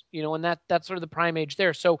 20s, and that's sort of the prime age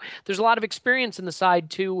there. So there's a lot of experience in the side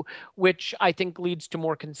too, which I think leads to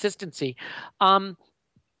more consistency. One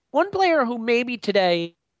player who maybe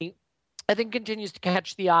today I think continues to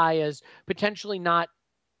catch the eye as potentially not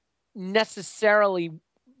necessarily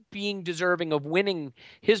being deserving of winning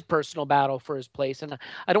his personal battle for his place. And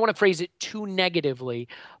I don't want to phrase it too negatively,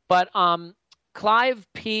 but Clive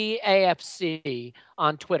PAFC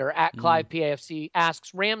on Twitter, at Clive PAFC,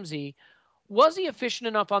 asks Ramsey, was he efficient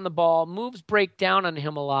enough on the ball? Moves break down on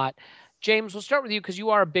him a lot. James, we'll start with you because you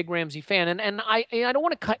are a big Ramsey fan. And I don't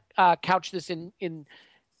want to couch this in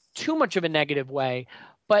too much of a negative way,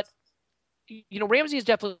 but Ramsey is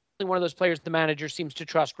definitely one of those players the manager seems to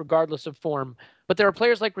trust regardless of form. But there are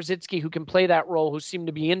players like Rosicky who can play that role, who seem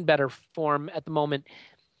to be in better form at the moment.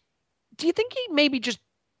 Do you think he maybe just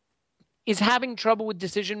is having trouble with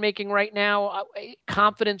decision-making right now?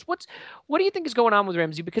 Confidence? What do you think is going on with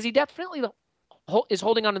Ramsey? Because he definitely is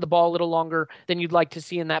holding onto the ball a little longer than you'd like to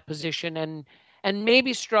see in that position, and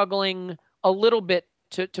maybe struggling a little bit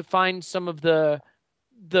to find some of the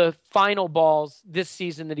final balls this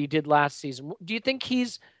season that he did last season. Do you think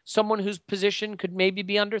he's someone whose position could maybe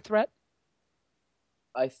be under threat?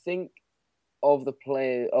 I think of the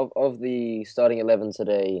play of the starting 11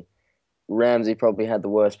 today, Ramsey probably had the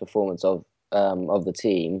worst performance of the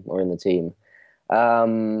team, or in the team.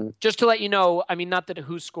 Just to let you know, I mean, not that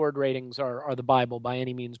who scored ratings are the Bible by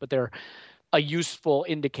any means, but they're a useful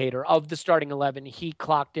indicator of the starting 11. He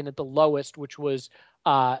clocked in at the lowest, which was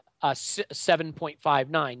a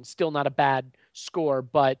 7.59. Still not a bad score,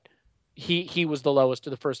 but he was the lowest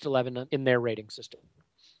of the first 11 in their rating system.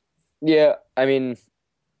 Yeah, I mean,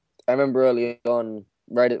 I remember early on,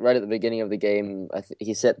 right at the beginning of the game,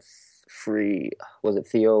 he set free. Was it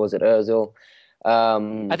Theo? Was it Ozil?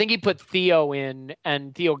 I think he put Theo in,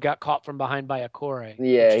 and Theo got caught from behind by Akore.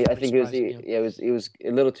 Yeah, I think it was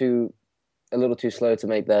a little too slow to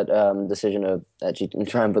make that decision of actually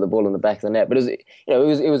try and put the ball in the back of the net. But it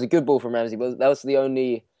was a good ball from Ramsey. But that was the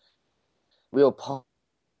only real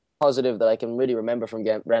positive that I can really remember from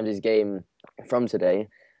Ramsey's game from today.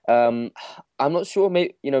 I'm not sure.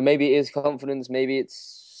 Maybe it is confidence. Maybe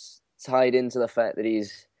it's tied into the fact that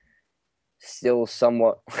he's still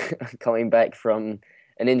somewhat coming back from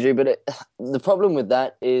an injury. But the problem with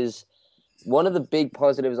that is one of the big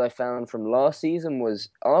positives I found from last season was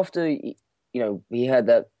after he had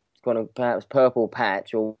that kind of perhaps purple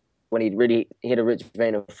patch, or when he'd really hit a rich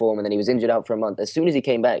vein of form, and then he was injured out for a month. As soon as he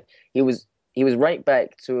came back, he was right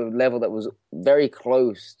back to a level that was very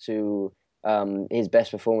close to his best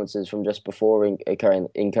performances from just before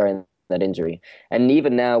incurring that injury. And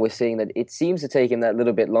even now we're seeing that it seems to take him that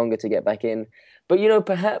little bit longer to get back in. But,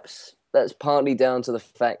 perhaps that's partly down to the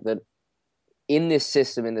fact that in this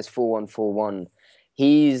system, in this 4-1-4-1,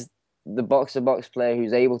 he's the box-to-box player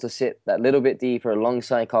who's able to sit that little bit deeper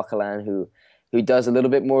alongside Coquelin, who does a little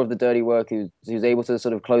bit more of the dirty work, who's able to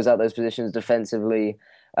sort of close out those positions defensively.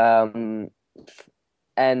 And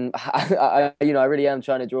I really am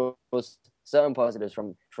trying to draw certain positives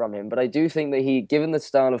from him, but I do think that given the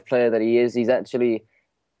style of player that he is, he's actually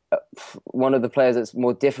one of the players that's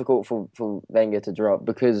more difficult for Wenger to drop,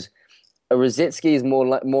 because a Rosicky is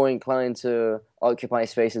more inclined to occupy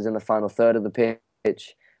spaces in the final third of the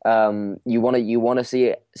pitch. You want to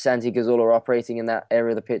see Santi Cazorla operating in that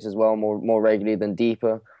area of the pitch as well, more regularly than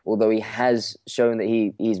deeper. Although he has shown that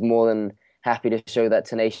he's more than happy to show that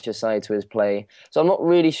tenacious side to his play. So I'm not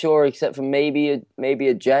really sure, except for maybe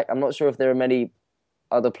a Jack. I'm not sure if there are many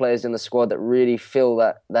other players in the squad that really fill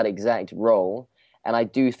that exact role. And I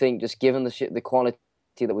do think, just given the quality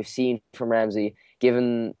that we've seen from Ramsey,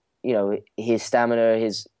 given his stamina,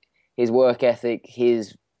 his work ethic,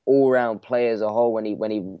 his all-round play as a whole, when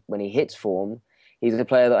he hits form, he's a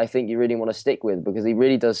player that I think you really want to stick with, because he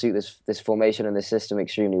really does suit this formation and this system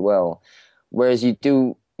extremely well. Whereas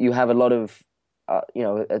you have a lot of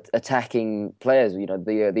attacking players, the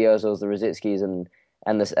Ozils, the Rosickys,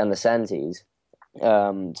 and the Santis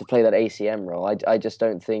to play that ACM role. I just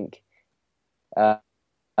don't think I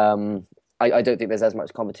don't think there's as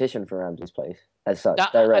much competition for Ramsey's place as such.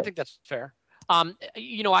 I think that's fair.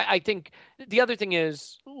 I think the other thing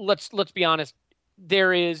is, let's be honest,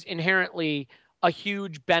 there is inherently a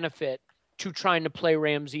huge benefit to trying to play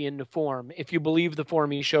Ramsey into form. If you believe the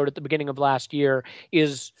form he showed at the beginning of last year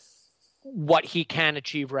is what he can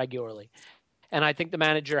achieve regularly. And I think the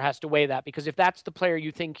manager has to weigh that, because if that's the player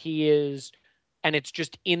you think he is, and it's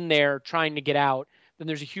just in there trying to get out, then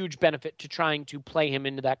there's a huge benefit to trying to play him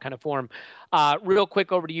into that kind of form. Real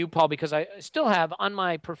quick over to you, Paul, because I still have on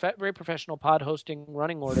my very professional pod hosting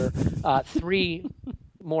running order 3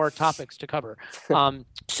 more topics to cover.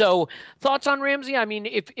 So thoughts on Ramsey? I mean,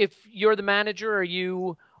 if you're the manager,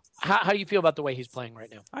 how do you feel about the way he's playing right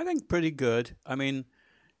now? I think pretty good. I mean,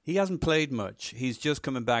 he hasn't played much. He's just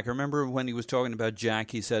coming back. I remember when he was talking about Jack,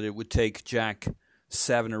 he said it would take Jack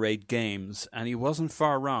 7 or 8 games, and he wasn't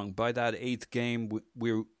far wrong. By that 8th game,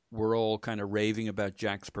 we were all kind of raving about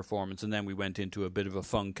Jack's performance, and then we went into a bit of a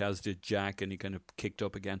funk, as did Jack, and he kind of kicked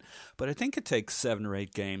up again. But I think it takes 7 or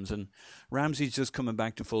 8 games, and Ramsey's just coming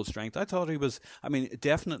back to full strength. I thought he was, I mean,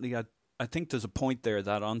 definitely, I think there's a point there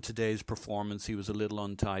that on today's performance he was a little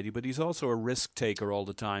untidy, but he's also a risk taker all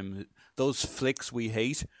the time. Those flicks we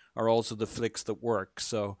hate are also the flicks that work.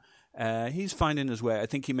 So he's finding his way. I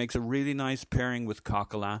think he makes a really nice pairing with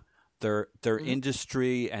Coquelin. Their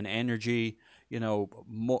industry and energy, it'll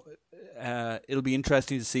be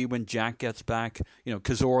interesting to see when Jack gets back.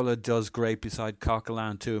 Cazorla does great beside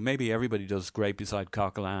Coquelin too. Maybe everybody does great beside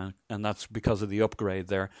Coquelin, and that's because of the upgrade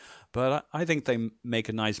there. But I think they make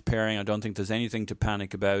a nice pairing. I don't think there's anything to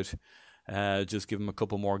panic about. Just give him a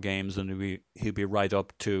couple more games and he'll be right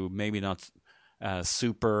up to maybe not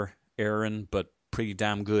super Aaron, but pretty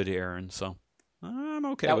damn good Aaron. So I'm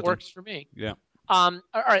okay with that. That works for me. Yeah. All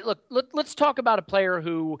right, look, let's talk about a player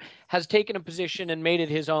who has taken a position and made it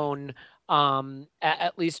his own,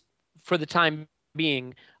 at least for the time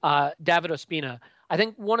being, David Ospina. I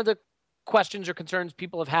think one of the questions or concerns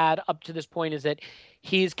people have had up to this point is that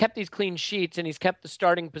he's kept these clean sheets and he's kept the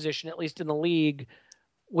starting position, at least in the league,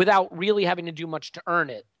 without really having to do much to earn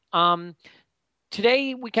it.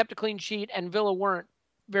 Today, we kept a clean sheet and Villa weren't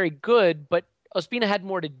very good, but Ospina had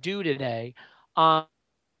more to do today.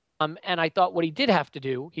 And I thought what he did have to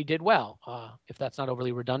do, he did well, if that's not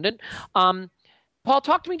overly redundant. Paul,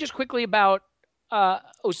 talk to me just quickly about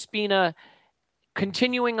Ospina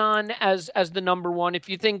continuing on as the number one. If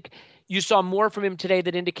you think you saw more from him today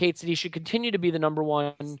that indicates that he should continue to be the number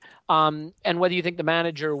one, and whether you think the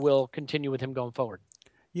manager will continue with him going forward.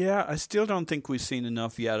 Yeah, I still don't think we've seen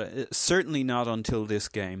enough yet. Certainly not until this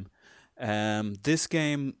game. This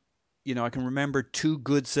game, I can remember 2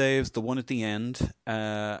 good saves, the one at the end,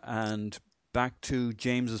 and back to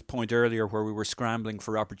James's point earlier where we were scrambling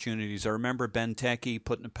for opportunities. I remember Benteke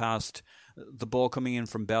putting it past the ball coming in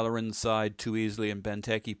from Bellerin's side too easily, and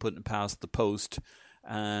Benteke putting it past the post,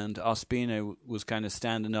 and Ospina was kind of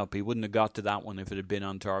standing up. He wouldn't have got to that one if it had been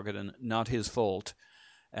on target, and not his fault.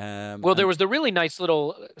 There was the really nice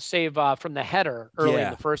little save from the header early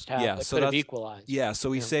in the first half that could have equalized. Yeah,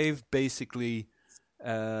 so he saved basically.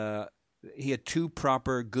 He had 2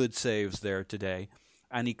 proper good saves there today,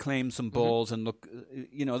 and he claimed some balls. And look,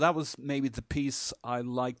 that was maybe the piece I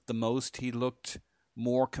liked the most. He looked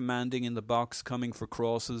more commanding in the box, coming for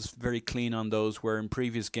crosses, very clean on those, where in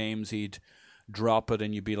previous games he'd drop it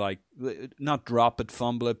and you'd be like, not drop it,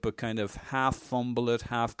 fumble it, but kind of half fumble it,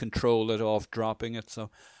 half control it off dropping it. So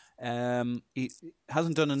he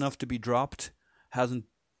hasn't done enough to be dropped, hasn't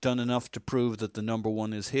done enough to prove that the number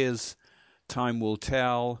one is his. Time will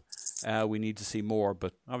tell. We need to see more,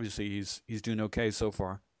 but obviously he's doing okay so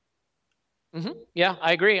far. Mm-hmm. Yeah,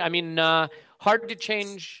 I agree. I mean, hard to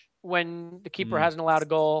change when the keeper hasn't allowed a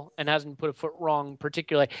goal and hasn't put a foot wrong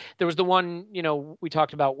particularly. There was the one, we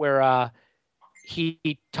talked about where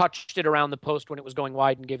he touched it around the post when it was going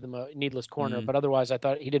wide and gave them a needless corner. But otherwise, I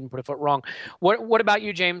thought he didn't put a foot wrong. What about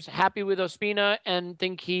you, James? Happy with Ospina and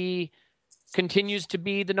think he continues to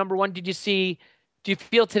be the number one? Do you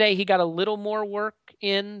feel today he got a little more work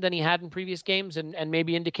in than he had in previous games and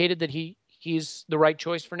maybe indicated that he's the right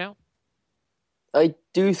choice for now? I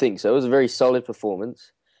do think so. It was a very solid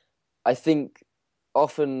performance. I think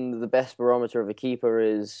often the best barometer of a keeper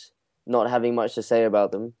is not having much to say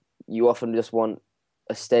about them. You often just want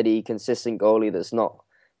a steady, consistent goalie that's not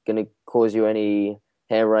going to cause you any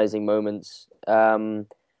hair-raising moments. I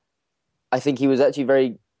think he was actually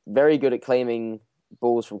very, very good at claiming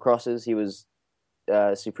balls from crosses. He was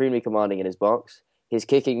supremely commanding in his box. His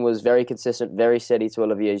kicking was very consistent, very steady to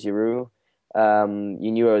Olivier Giroud.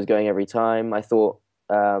 You knew where it was going every time. I thought,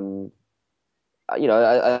 I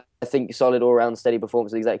think solid all-round steady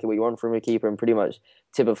performance is exactly what you want from a keeper and pretty much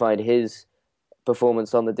typified his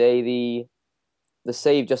performance on the day. The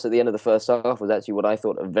save just at the end of the first half was actually what I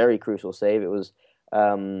thought a very crucial save. It was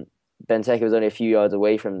Benteke was only a few yards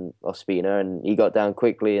away from Ospina, and he got down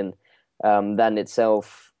quickly. And that in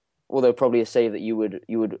itself, although probably a save that you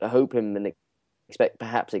would hope him and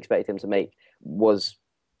expect him to make, was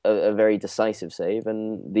a very decisive save.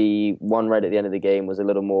 And the one right at the end of the game was a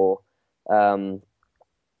little more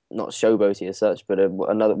not showboaty as such, but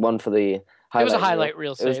another one for the highlight. It was a highlight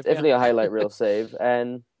reel save. It was definitely a highlight reel save,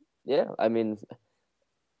 and yeah, I mean,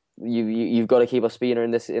 you've got to keep Ospina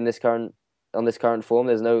in this current form.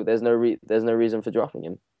 There's no reason for dropping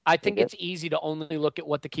him. I think it's easy to only look at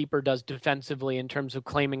what the keeper does defensively in terms of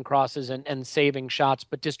claiming crosses and saving shots,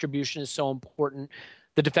 but distribution is so important.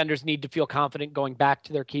 The defenders need to feel confident going back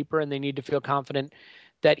to their keeper, and they need to feel confident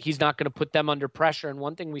that he's not going to put them under pressure. And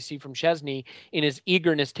one thing we see from Szczesny in his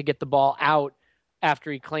eagerness to get the ball out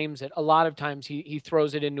after he claims it, a lot of times he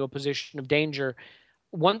throws it into a position of danger.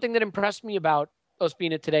 One thing that impressed me about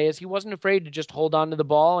Ospina today is he wasn't afraid to just hold on to the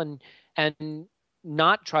ball and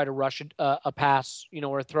not try to rush a pass,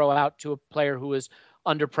 or throw out to a player who is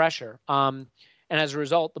under pressure. And as a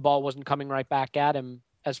result, the ball wasn't coming right back at him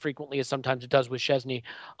as frequently as sometimes it does with Szczesny.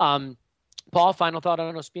 Paul, final thought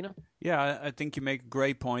on Ospina? Yeah, I think you make a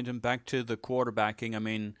great point. And back to the quarterbacking, I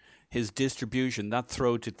mean, his distribution, that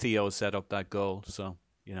throw to Theo set up that goal. So,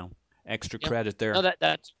 extra credit there. No,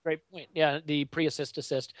 that's a great point. Yeah, the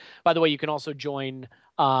pre-assist. By the way, you can also join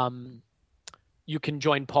Paul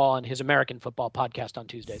on his American football podcast on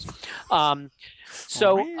Tuesdays. All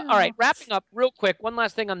right, wrapping up real quick. One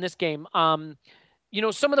last thing on this game. Some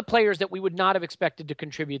of the players that we would not have expected to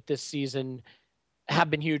contribute this season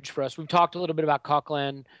have been huge for us. We've talked a little bit about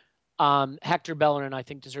Coquelin. Hector Bellerin, I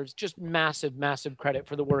think, deserves just massive, massive credit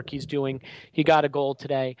for the work he's doing. He got a goal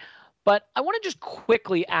today. But I want to just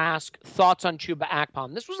quickly ask thoughts on Chuba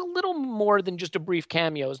Akpom. This was a little more than just a brief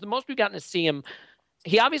cameo. It's the most we've gotten to see him.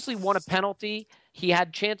 He obviously won a penalty. He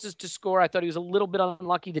had chances to score. I thought he was a little bit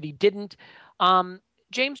unlucky that he didn't.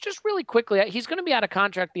 James, just really quickly, he's going to be out of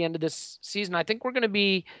contract at the end of this season. I think we're going to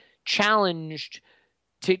be challenged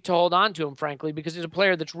to hold on to him, frankly, because he's a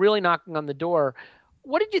player that's really knocking on the door.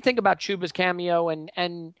 What did you think about Chuba's cameo?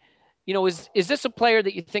 And is this a player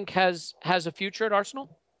that you think has a future at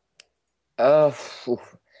Arsenal?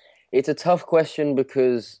 It's a tough question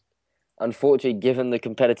because, unfortunately, given the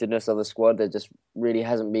competitiveness of the squad, there just really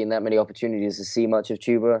hasn't been that many opportunities to see much of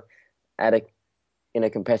Chuba in a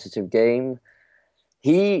competitive game.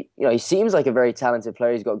 He seems like a very talented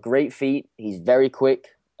player. He's got great feet. He's very quick.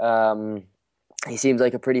 He seems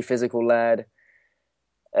like a pretty physical lad.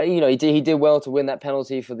 He did well to win that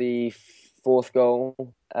penalty for the fourth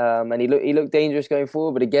goal, and he looked dangerous going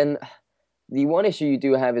forward. But again, the one issue you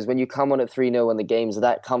do have is when you come on at 3-0 and the game's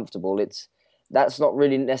that comfortable, that's not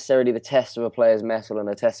really necessarily the test of a player's mettle and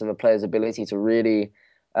a test of a player's ability to really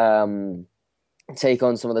take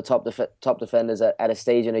on some of the top defenders at a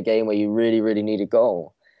stage in a game where you really, really need a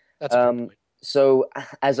goal. That's a good point. So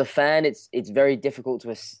as a fan, it's very difficult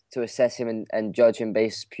to assess him and judge him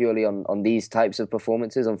based purely on these types of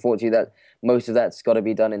performances. Unfortunately, that most of that's got to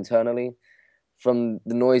be done internally. From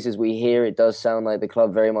the noises we hear, it does sound like the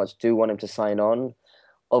club very much do want him to sign on.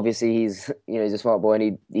 Obviously, he's a smart boy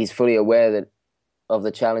and he's fully aware of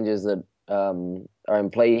the challenges that are in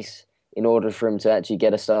place in order for him to actually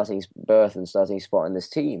get a starting berth and starting spot in this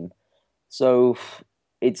team. So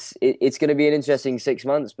it's going to be an interesting 6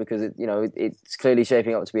 months because it's clearly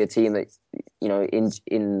shaping up to be a team that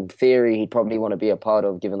in theory he'd probably want to be a part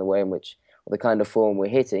of, given the way in which the kind of form we're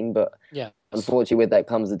hitting. But unfortunately, with that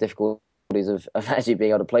comes the difficulties of actually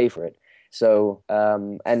being able to play for it. So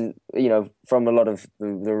from a lot of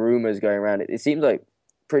the rumors going around, it seems like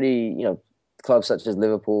pretty clubs such as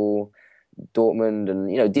Liverpool, Dortmund,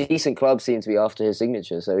 and decent clubs seem to be after his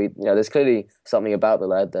signature. So there's clearly something about the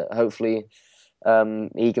lad that hopefully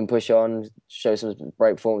he can push on, show some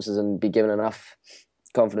bright performances, and be given enough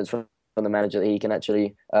confidence from the manager that he can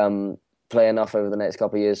actually play enough over the next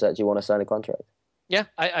couple of years to actually want to sign a contract. Yeah,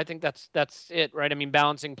 I think that's it, right? I mean,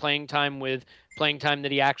 balancing playing time with playing time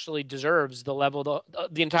that he actually deserves. The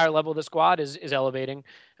entire level of the squad is elevating,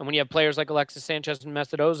 and when you have players like Alexis Sanchez and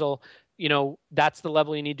Mesut Ozil, that's the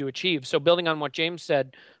level you need to achieve. So, building on what James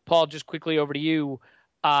said, Paul, just quickly over to you.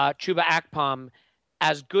 Chuba Akpom,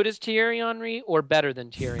 as good as Thierry Henry or better than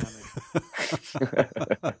Thierry Henry?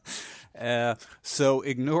 So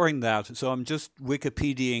ignoring that, so I'm just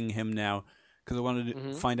Wikipediaing him now because I wanted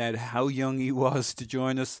to find out how young he was to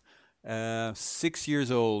join us. 6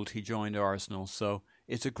 years old he joined Arsenal, so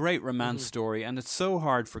it's a great romance story, and it's so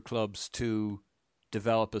hard for clubs to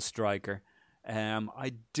develop a striker.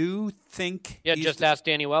 I do think... Yeah, just ask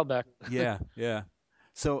Danny Welbeck. Yeah.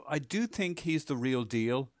 So I do think he's the real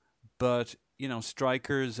deal, but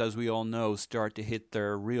strikers, as we all know, start to hit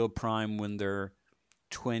their real prime when they're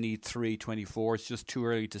 23, 24. It's just too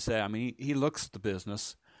early to say. I mean, he looks the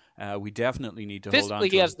business. We definitely need to hold on to him.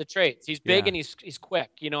 Physically, he has the traits. He's big Yeah. and he's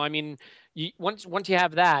quick. I mean, once you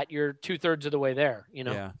have that, you're 2/3 of the way there.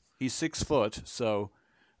 Yeah, he's 6 foot, so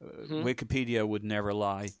Wikipedia would never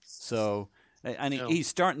lie. So, and No. he's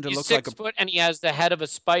starting to He's look 6 like foot and he has the head of a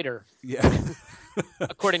spider, yeah.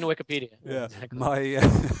 according to Wikipedia. Yeah, Exactly.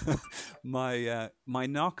 my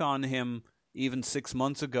knock on him even 6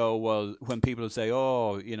 months ago was when people would say,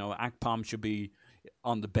 Akpom should be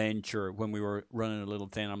on the bench, or when we were running a little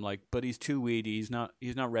thin. I'm like, but he's too weedy. He's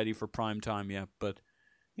not ready for prime time yet. But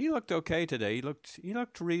he looked okay today. He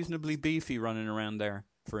looked reasonably beefy running around there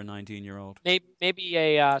for a 19-year-old. Maybe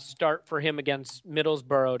a start for him against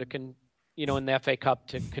Middlesbrough in the FA Cup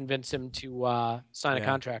to convince him to sign a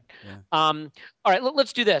contract. Yeah. All right,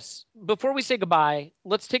 let's do this. Before we say goodbye,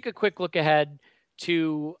 let's take a quick look ahead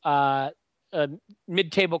to a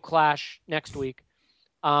mid-table clash next week.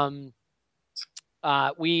 We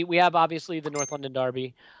have obviously the North London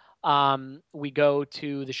Derby. We go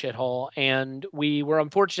to the shithole, and we were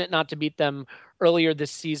unfortunate not to beat them earlier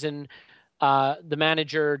this season. The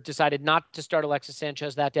manager decided not to start Alexis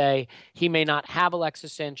Sanchez that day. He may not have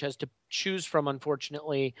Alexis Sanchez to choose from,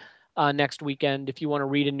 unfortunately, next weekend. If you want to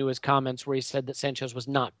read into his comments where he said that Sanchez was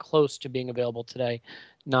not close to being available today,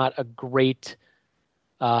 not a great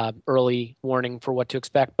early warning for what to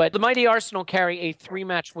expect. But the mighty Arsenal carry a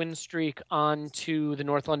 3-match win streak onto the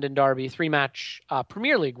North London Derby, 3-match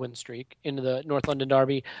Premier League win streak into the North London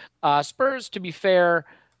Derby. Spurs, to be fair,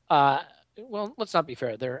 well, let's not be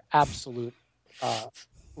fair. They're absolute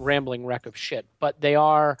rambling wreck of shit. But they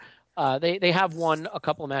are they have won a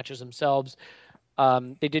couple of matches themselves.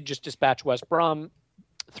 They did just dispatch West Brom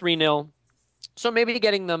 3-0. So maybe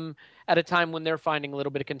getting them at a time when they're finding a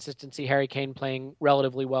little bit of consistency. Harry Kane playing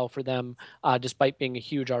relatively well for them, despite being a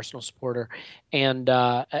huge Arsenal supporter, and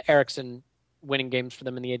Eriksen winning games for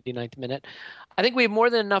them in the 89th minute. I think we have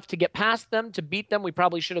more than enough to get past them, to beat them. We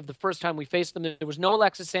probably should have the first time we faced them. There was no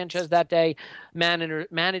Alexis Sanchez that day,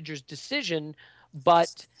 manager's decision,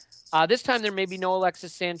 but this time there may be no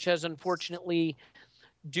Alexis Sanchez, unfortunately,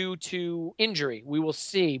 due to injury. We will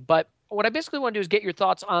see. But what I basically want to do is get your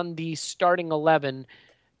thoughts on the starting 11.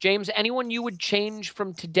 James, anyone you would change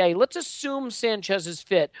from today? Let's assume Sanchez is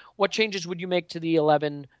fit. What changes would you make to the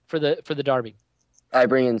 11 for the Derby? I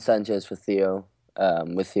bring in Sanchez for Theo,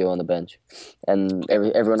 with Theo on the bench, and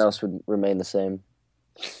everyone else would remain the same.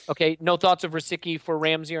 Okay, no thoughts of Rosicky for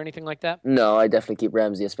Ramsey or anything like that? No, I definitely keep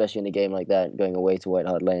Ramsey, especially in a game like that, going away to White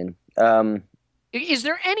Hart Lane. Is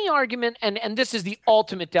there any argument, and this is the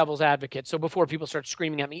ultimate devil's advocate, so before people start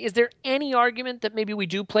screaming at me, is there any argument that maybe we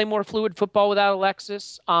do play more fluid football without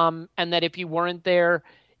Alexis, and that if he weren't there,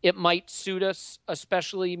 it might suit us,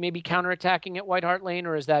 especially maybe counterattacking at White Hart Lane,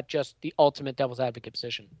 or is that just the ultimate devil's advocate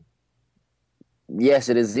position? Yes,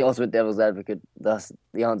 it is the ultimate devil's advocate, thus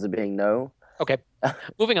the answer being no. Okay,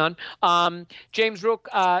 moving on. James,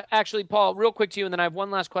 actually, Paul, real quick to you, and then I have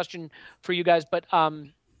one last question for you guys, but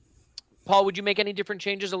Paul, would you make any different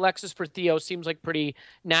changes? Alexis for Theo seems like pretty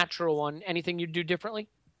natural one. Anything you'd do differently?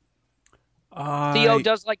 Theo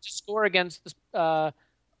does like to score against the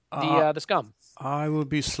scum. I would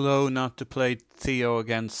be slow not to play Theo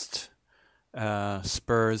against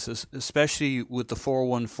Spurs, especially with the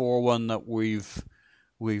 4-1-4-1 that we've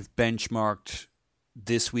benchmarked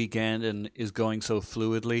this weekend and is going so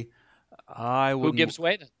fluidly. Who gives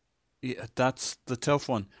way then? Yeah, that's the tough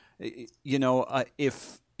one.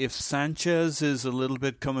 If Sanchez is a little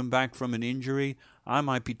bit coming back from an injury, I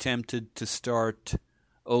might be tempted to start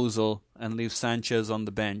Ozil and leave Sanchez on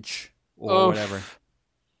the bench or whatever.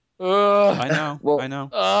 I know. Well, I know.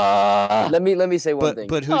 Let me say one thing.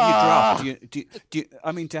 But who do you drop? Do you,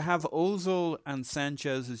 I mean, to have Ozil and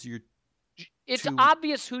Sanchez as your It's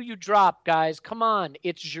obvious who you drop, guys. Come on.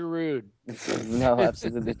 It's Giroud. No,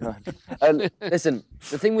 absolutely not. Listen,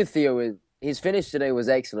 the thing with Theo is his finish today was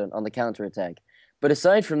excellent on the counter-attack. But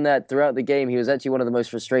aside from that, throughout the game, he was actually one of the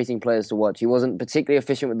most frustrating players to watch. He wasn't particularly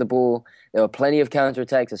efficient with the ball. There were plenty of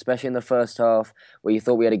counterattacks, especially in the first half, where you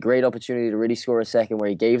thought we had a great opportunity to really score a second, where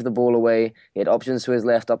he gave the ball away. He had options to his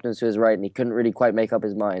left, options to his right, and he couldn't really quite make up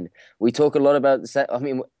his mind. We talk a lot about...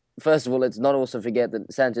 First of all, let's not also forget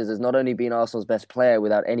that Sanchez has not only been Arsenal's best player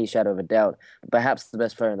without any shadow of a doubt, but perhaps the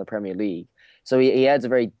best player in the Premier League. So he has a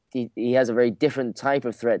very different type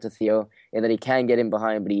of threat to Theo in that he can get in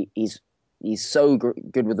behind, but he's so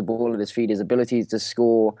good with the ball at his feet. His ability to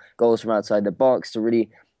score goals from outside the box, to really,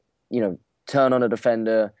 turn on a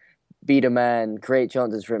defender, beat a man, create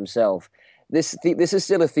chances for himself. This is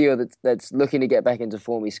still a Theo that's looking to get back into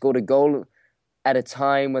form. He scored a goal at a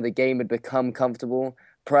time when the game had become comfortable.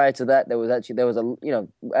 Prior to that, there was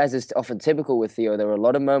as is often typical with Theo, there were a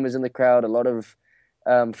lot of murmurs in the crowd, a lot of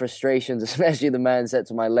frustrations, especially the man set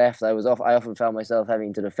to my left. I often found myself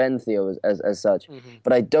having to defend Theo as such. Mm-hmm.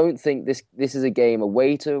 But I don't think this is a game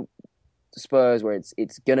away to Spurs where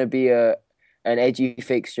it's going to be an edgy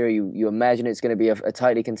fixture. You imagine it's going to be a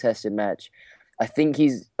tightly contested match. I think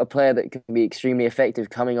he's a player that can be extremely effective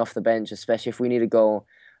coming off the bench, especially if we need a goal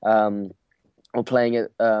or playing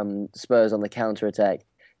at Spurs on the counter attack.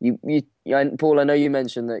 Paul, I know you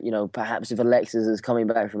mentioned that perhaps if Alexis is coming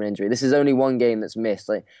back from an injury, this is only one game that's missed.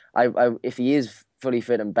 Like if he is fully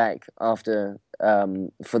fit and back after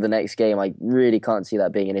for the next game, I really can't see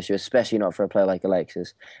that being an issue, especially not for a player like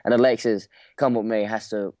Alexis. And Alexis, come what may, has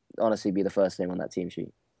to honestly be the first name on that team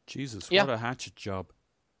sheet. Jesus, what a hatchet job.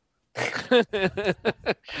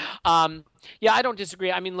 I don't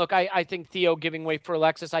disagree. I mean, look, I think Theo giving way for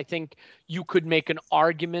Alexis, I think you could make an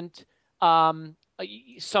argument.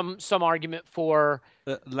 Some argument for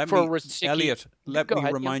Elliot, let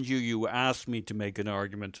me remind you, you asked me to make an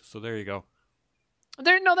argument, so there you go.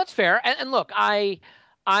 No, that's fair. And look, I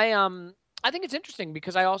think it's interesting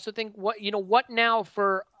because I also think what now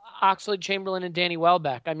for Oxlade-Chamberlain and Danny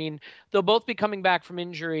Welbeck. I mean, they'll both be coming back from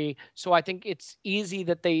injury, so I think it's easy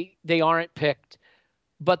that they aren't picked.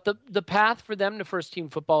 But the path for them to first team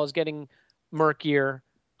football is getting murkier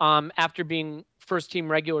after being first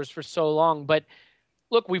team regulars for so long. But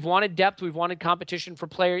look, we've wanted depth, we've wanted competition for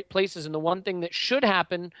places, and the one thing that should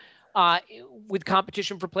happen with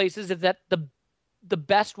competition for places is that the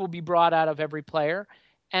best will be brought out of every player,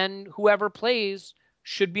 and whoever plays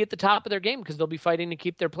should be at the top of their game because they'll be fighting to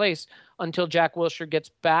keep their place until Jack Wilshere gets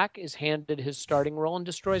back, is handed his starting role, and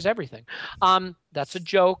destroys everything. That's a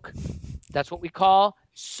joke. That's what we call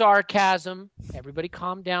sarcasm. Everybody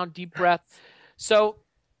calm down, deep breath. So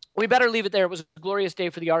we better leave it there. It was a glorious day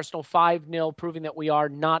for the Arsenal, 5-0, proving that we are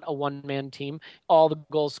not a one-man team. All the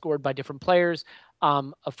goals scored by different players.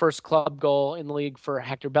 A first club goal in the league for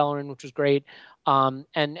Hector Bellerin, which was great.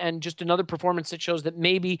 And just another performance that shows that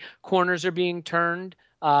maybe corners are being turned,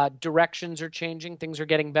 directions are changing, things are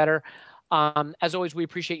getting better. As always, we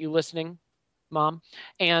appreciate you listening, Mom.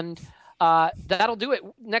 And that'll do it.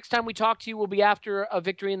 Next time we talk to you will be after a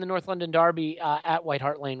victory in the North London Derby at White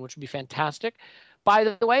Hart Lane, which would be fantastic. By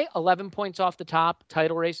the way, 11 points off the top,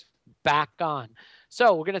 title race back on.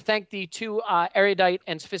 So we're going to thank the two erudite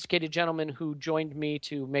and sophisticated gentlemen who joined me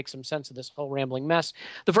to make some sense of this whole rambling mess.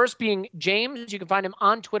 The first being James. You can find him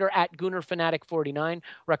on Twitter at GoonerFanatic49.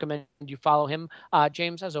 Recommend you follow him.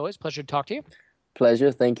 James, as always, pleasure to talk to you.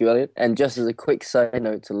 Pleasure. Thank you, Elliot. And just as a quick side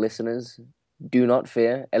note to listeners, do not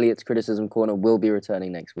fear. Elliot's Criticism Corner will be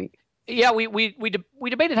returning next week. Yeah, we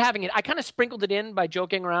debated having it. I kind of sprinkled it in by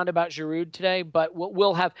joking around about Giroud today, but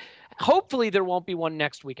we'll have. Hopefully, there won't be one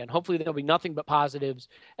next weekend. Hopefully, there'll be nothing but positives,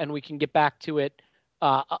 and we can get back to it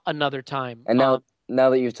another time. And now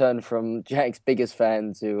that you've turned from Jack's biggest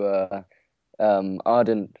fan to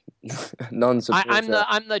ardent non-supporter,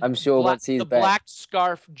 I'm sure once he's back, Black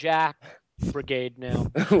Scarf Jack Brigade now.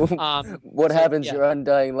 What happens to your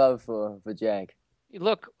undying love for Jack?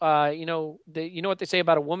 Look, you know what they say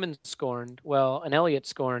about a woman scorned? Well, an Elliot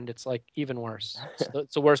scorned, it's like even worse.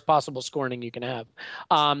 It's the worst possible scorning you can have.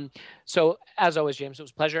 So, as always, James, it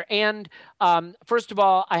was a pleasure. And first of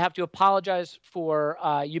all, I have to apologize for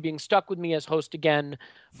you being stuck with me as host again,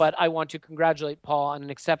 but I want to congratulate Paul on an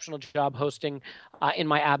exceptional job hosting in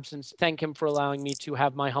my absence. Thank him for allowing me to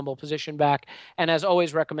have my humble position back. And as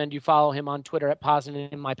always, recommend you follow him on Twitter at Posin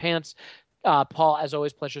in My Pants. Paul, as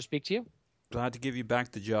always, pleasure to speak to you. Glad to give you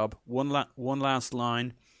back the job. One last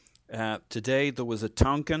line. Today there was a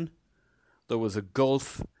Tonkin, there was a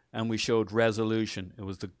Gulf, and we showed resolution. It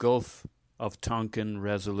was the Gulf of Tonkin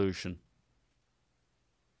resolution.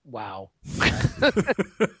 Wow.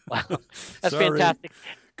 Wow. That's fantastic.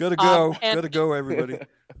 Gotta go. Gotta go, everybody.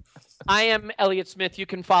 I am Elliot Smith. You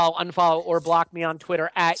can follow, unfollow, or block me on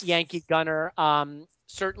Twitter at Yankee Gunner.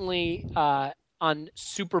 Certainly, on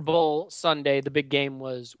Super Bowl Sunday, the big game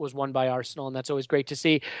was won by Arsenal, and that's always great to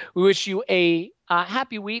see. We wish you a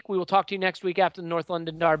happy week. We will talk to you next week after the North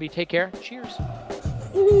London Derby. Take care. Cheers.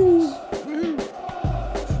 Woo.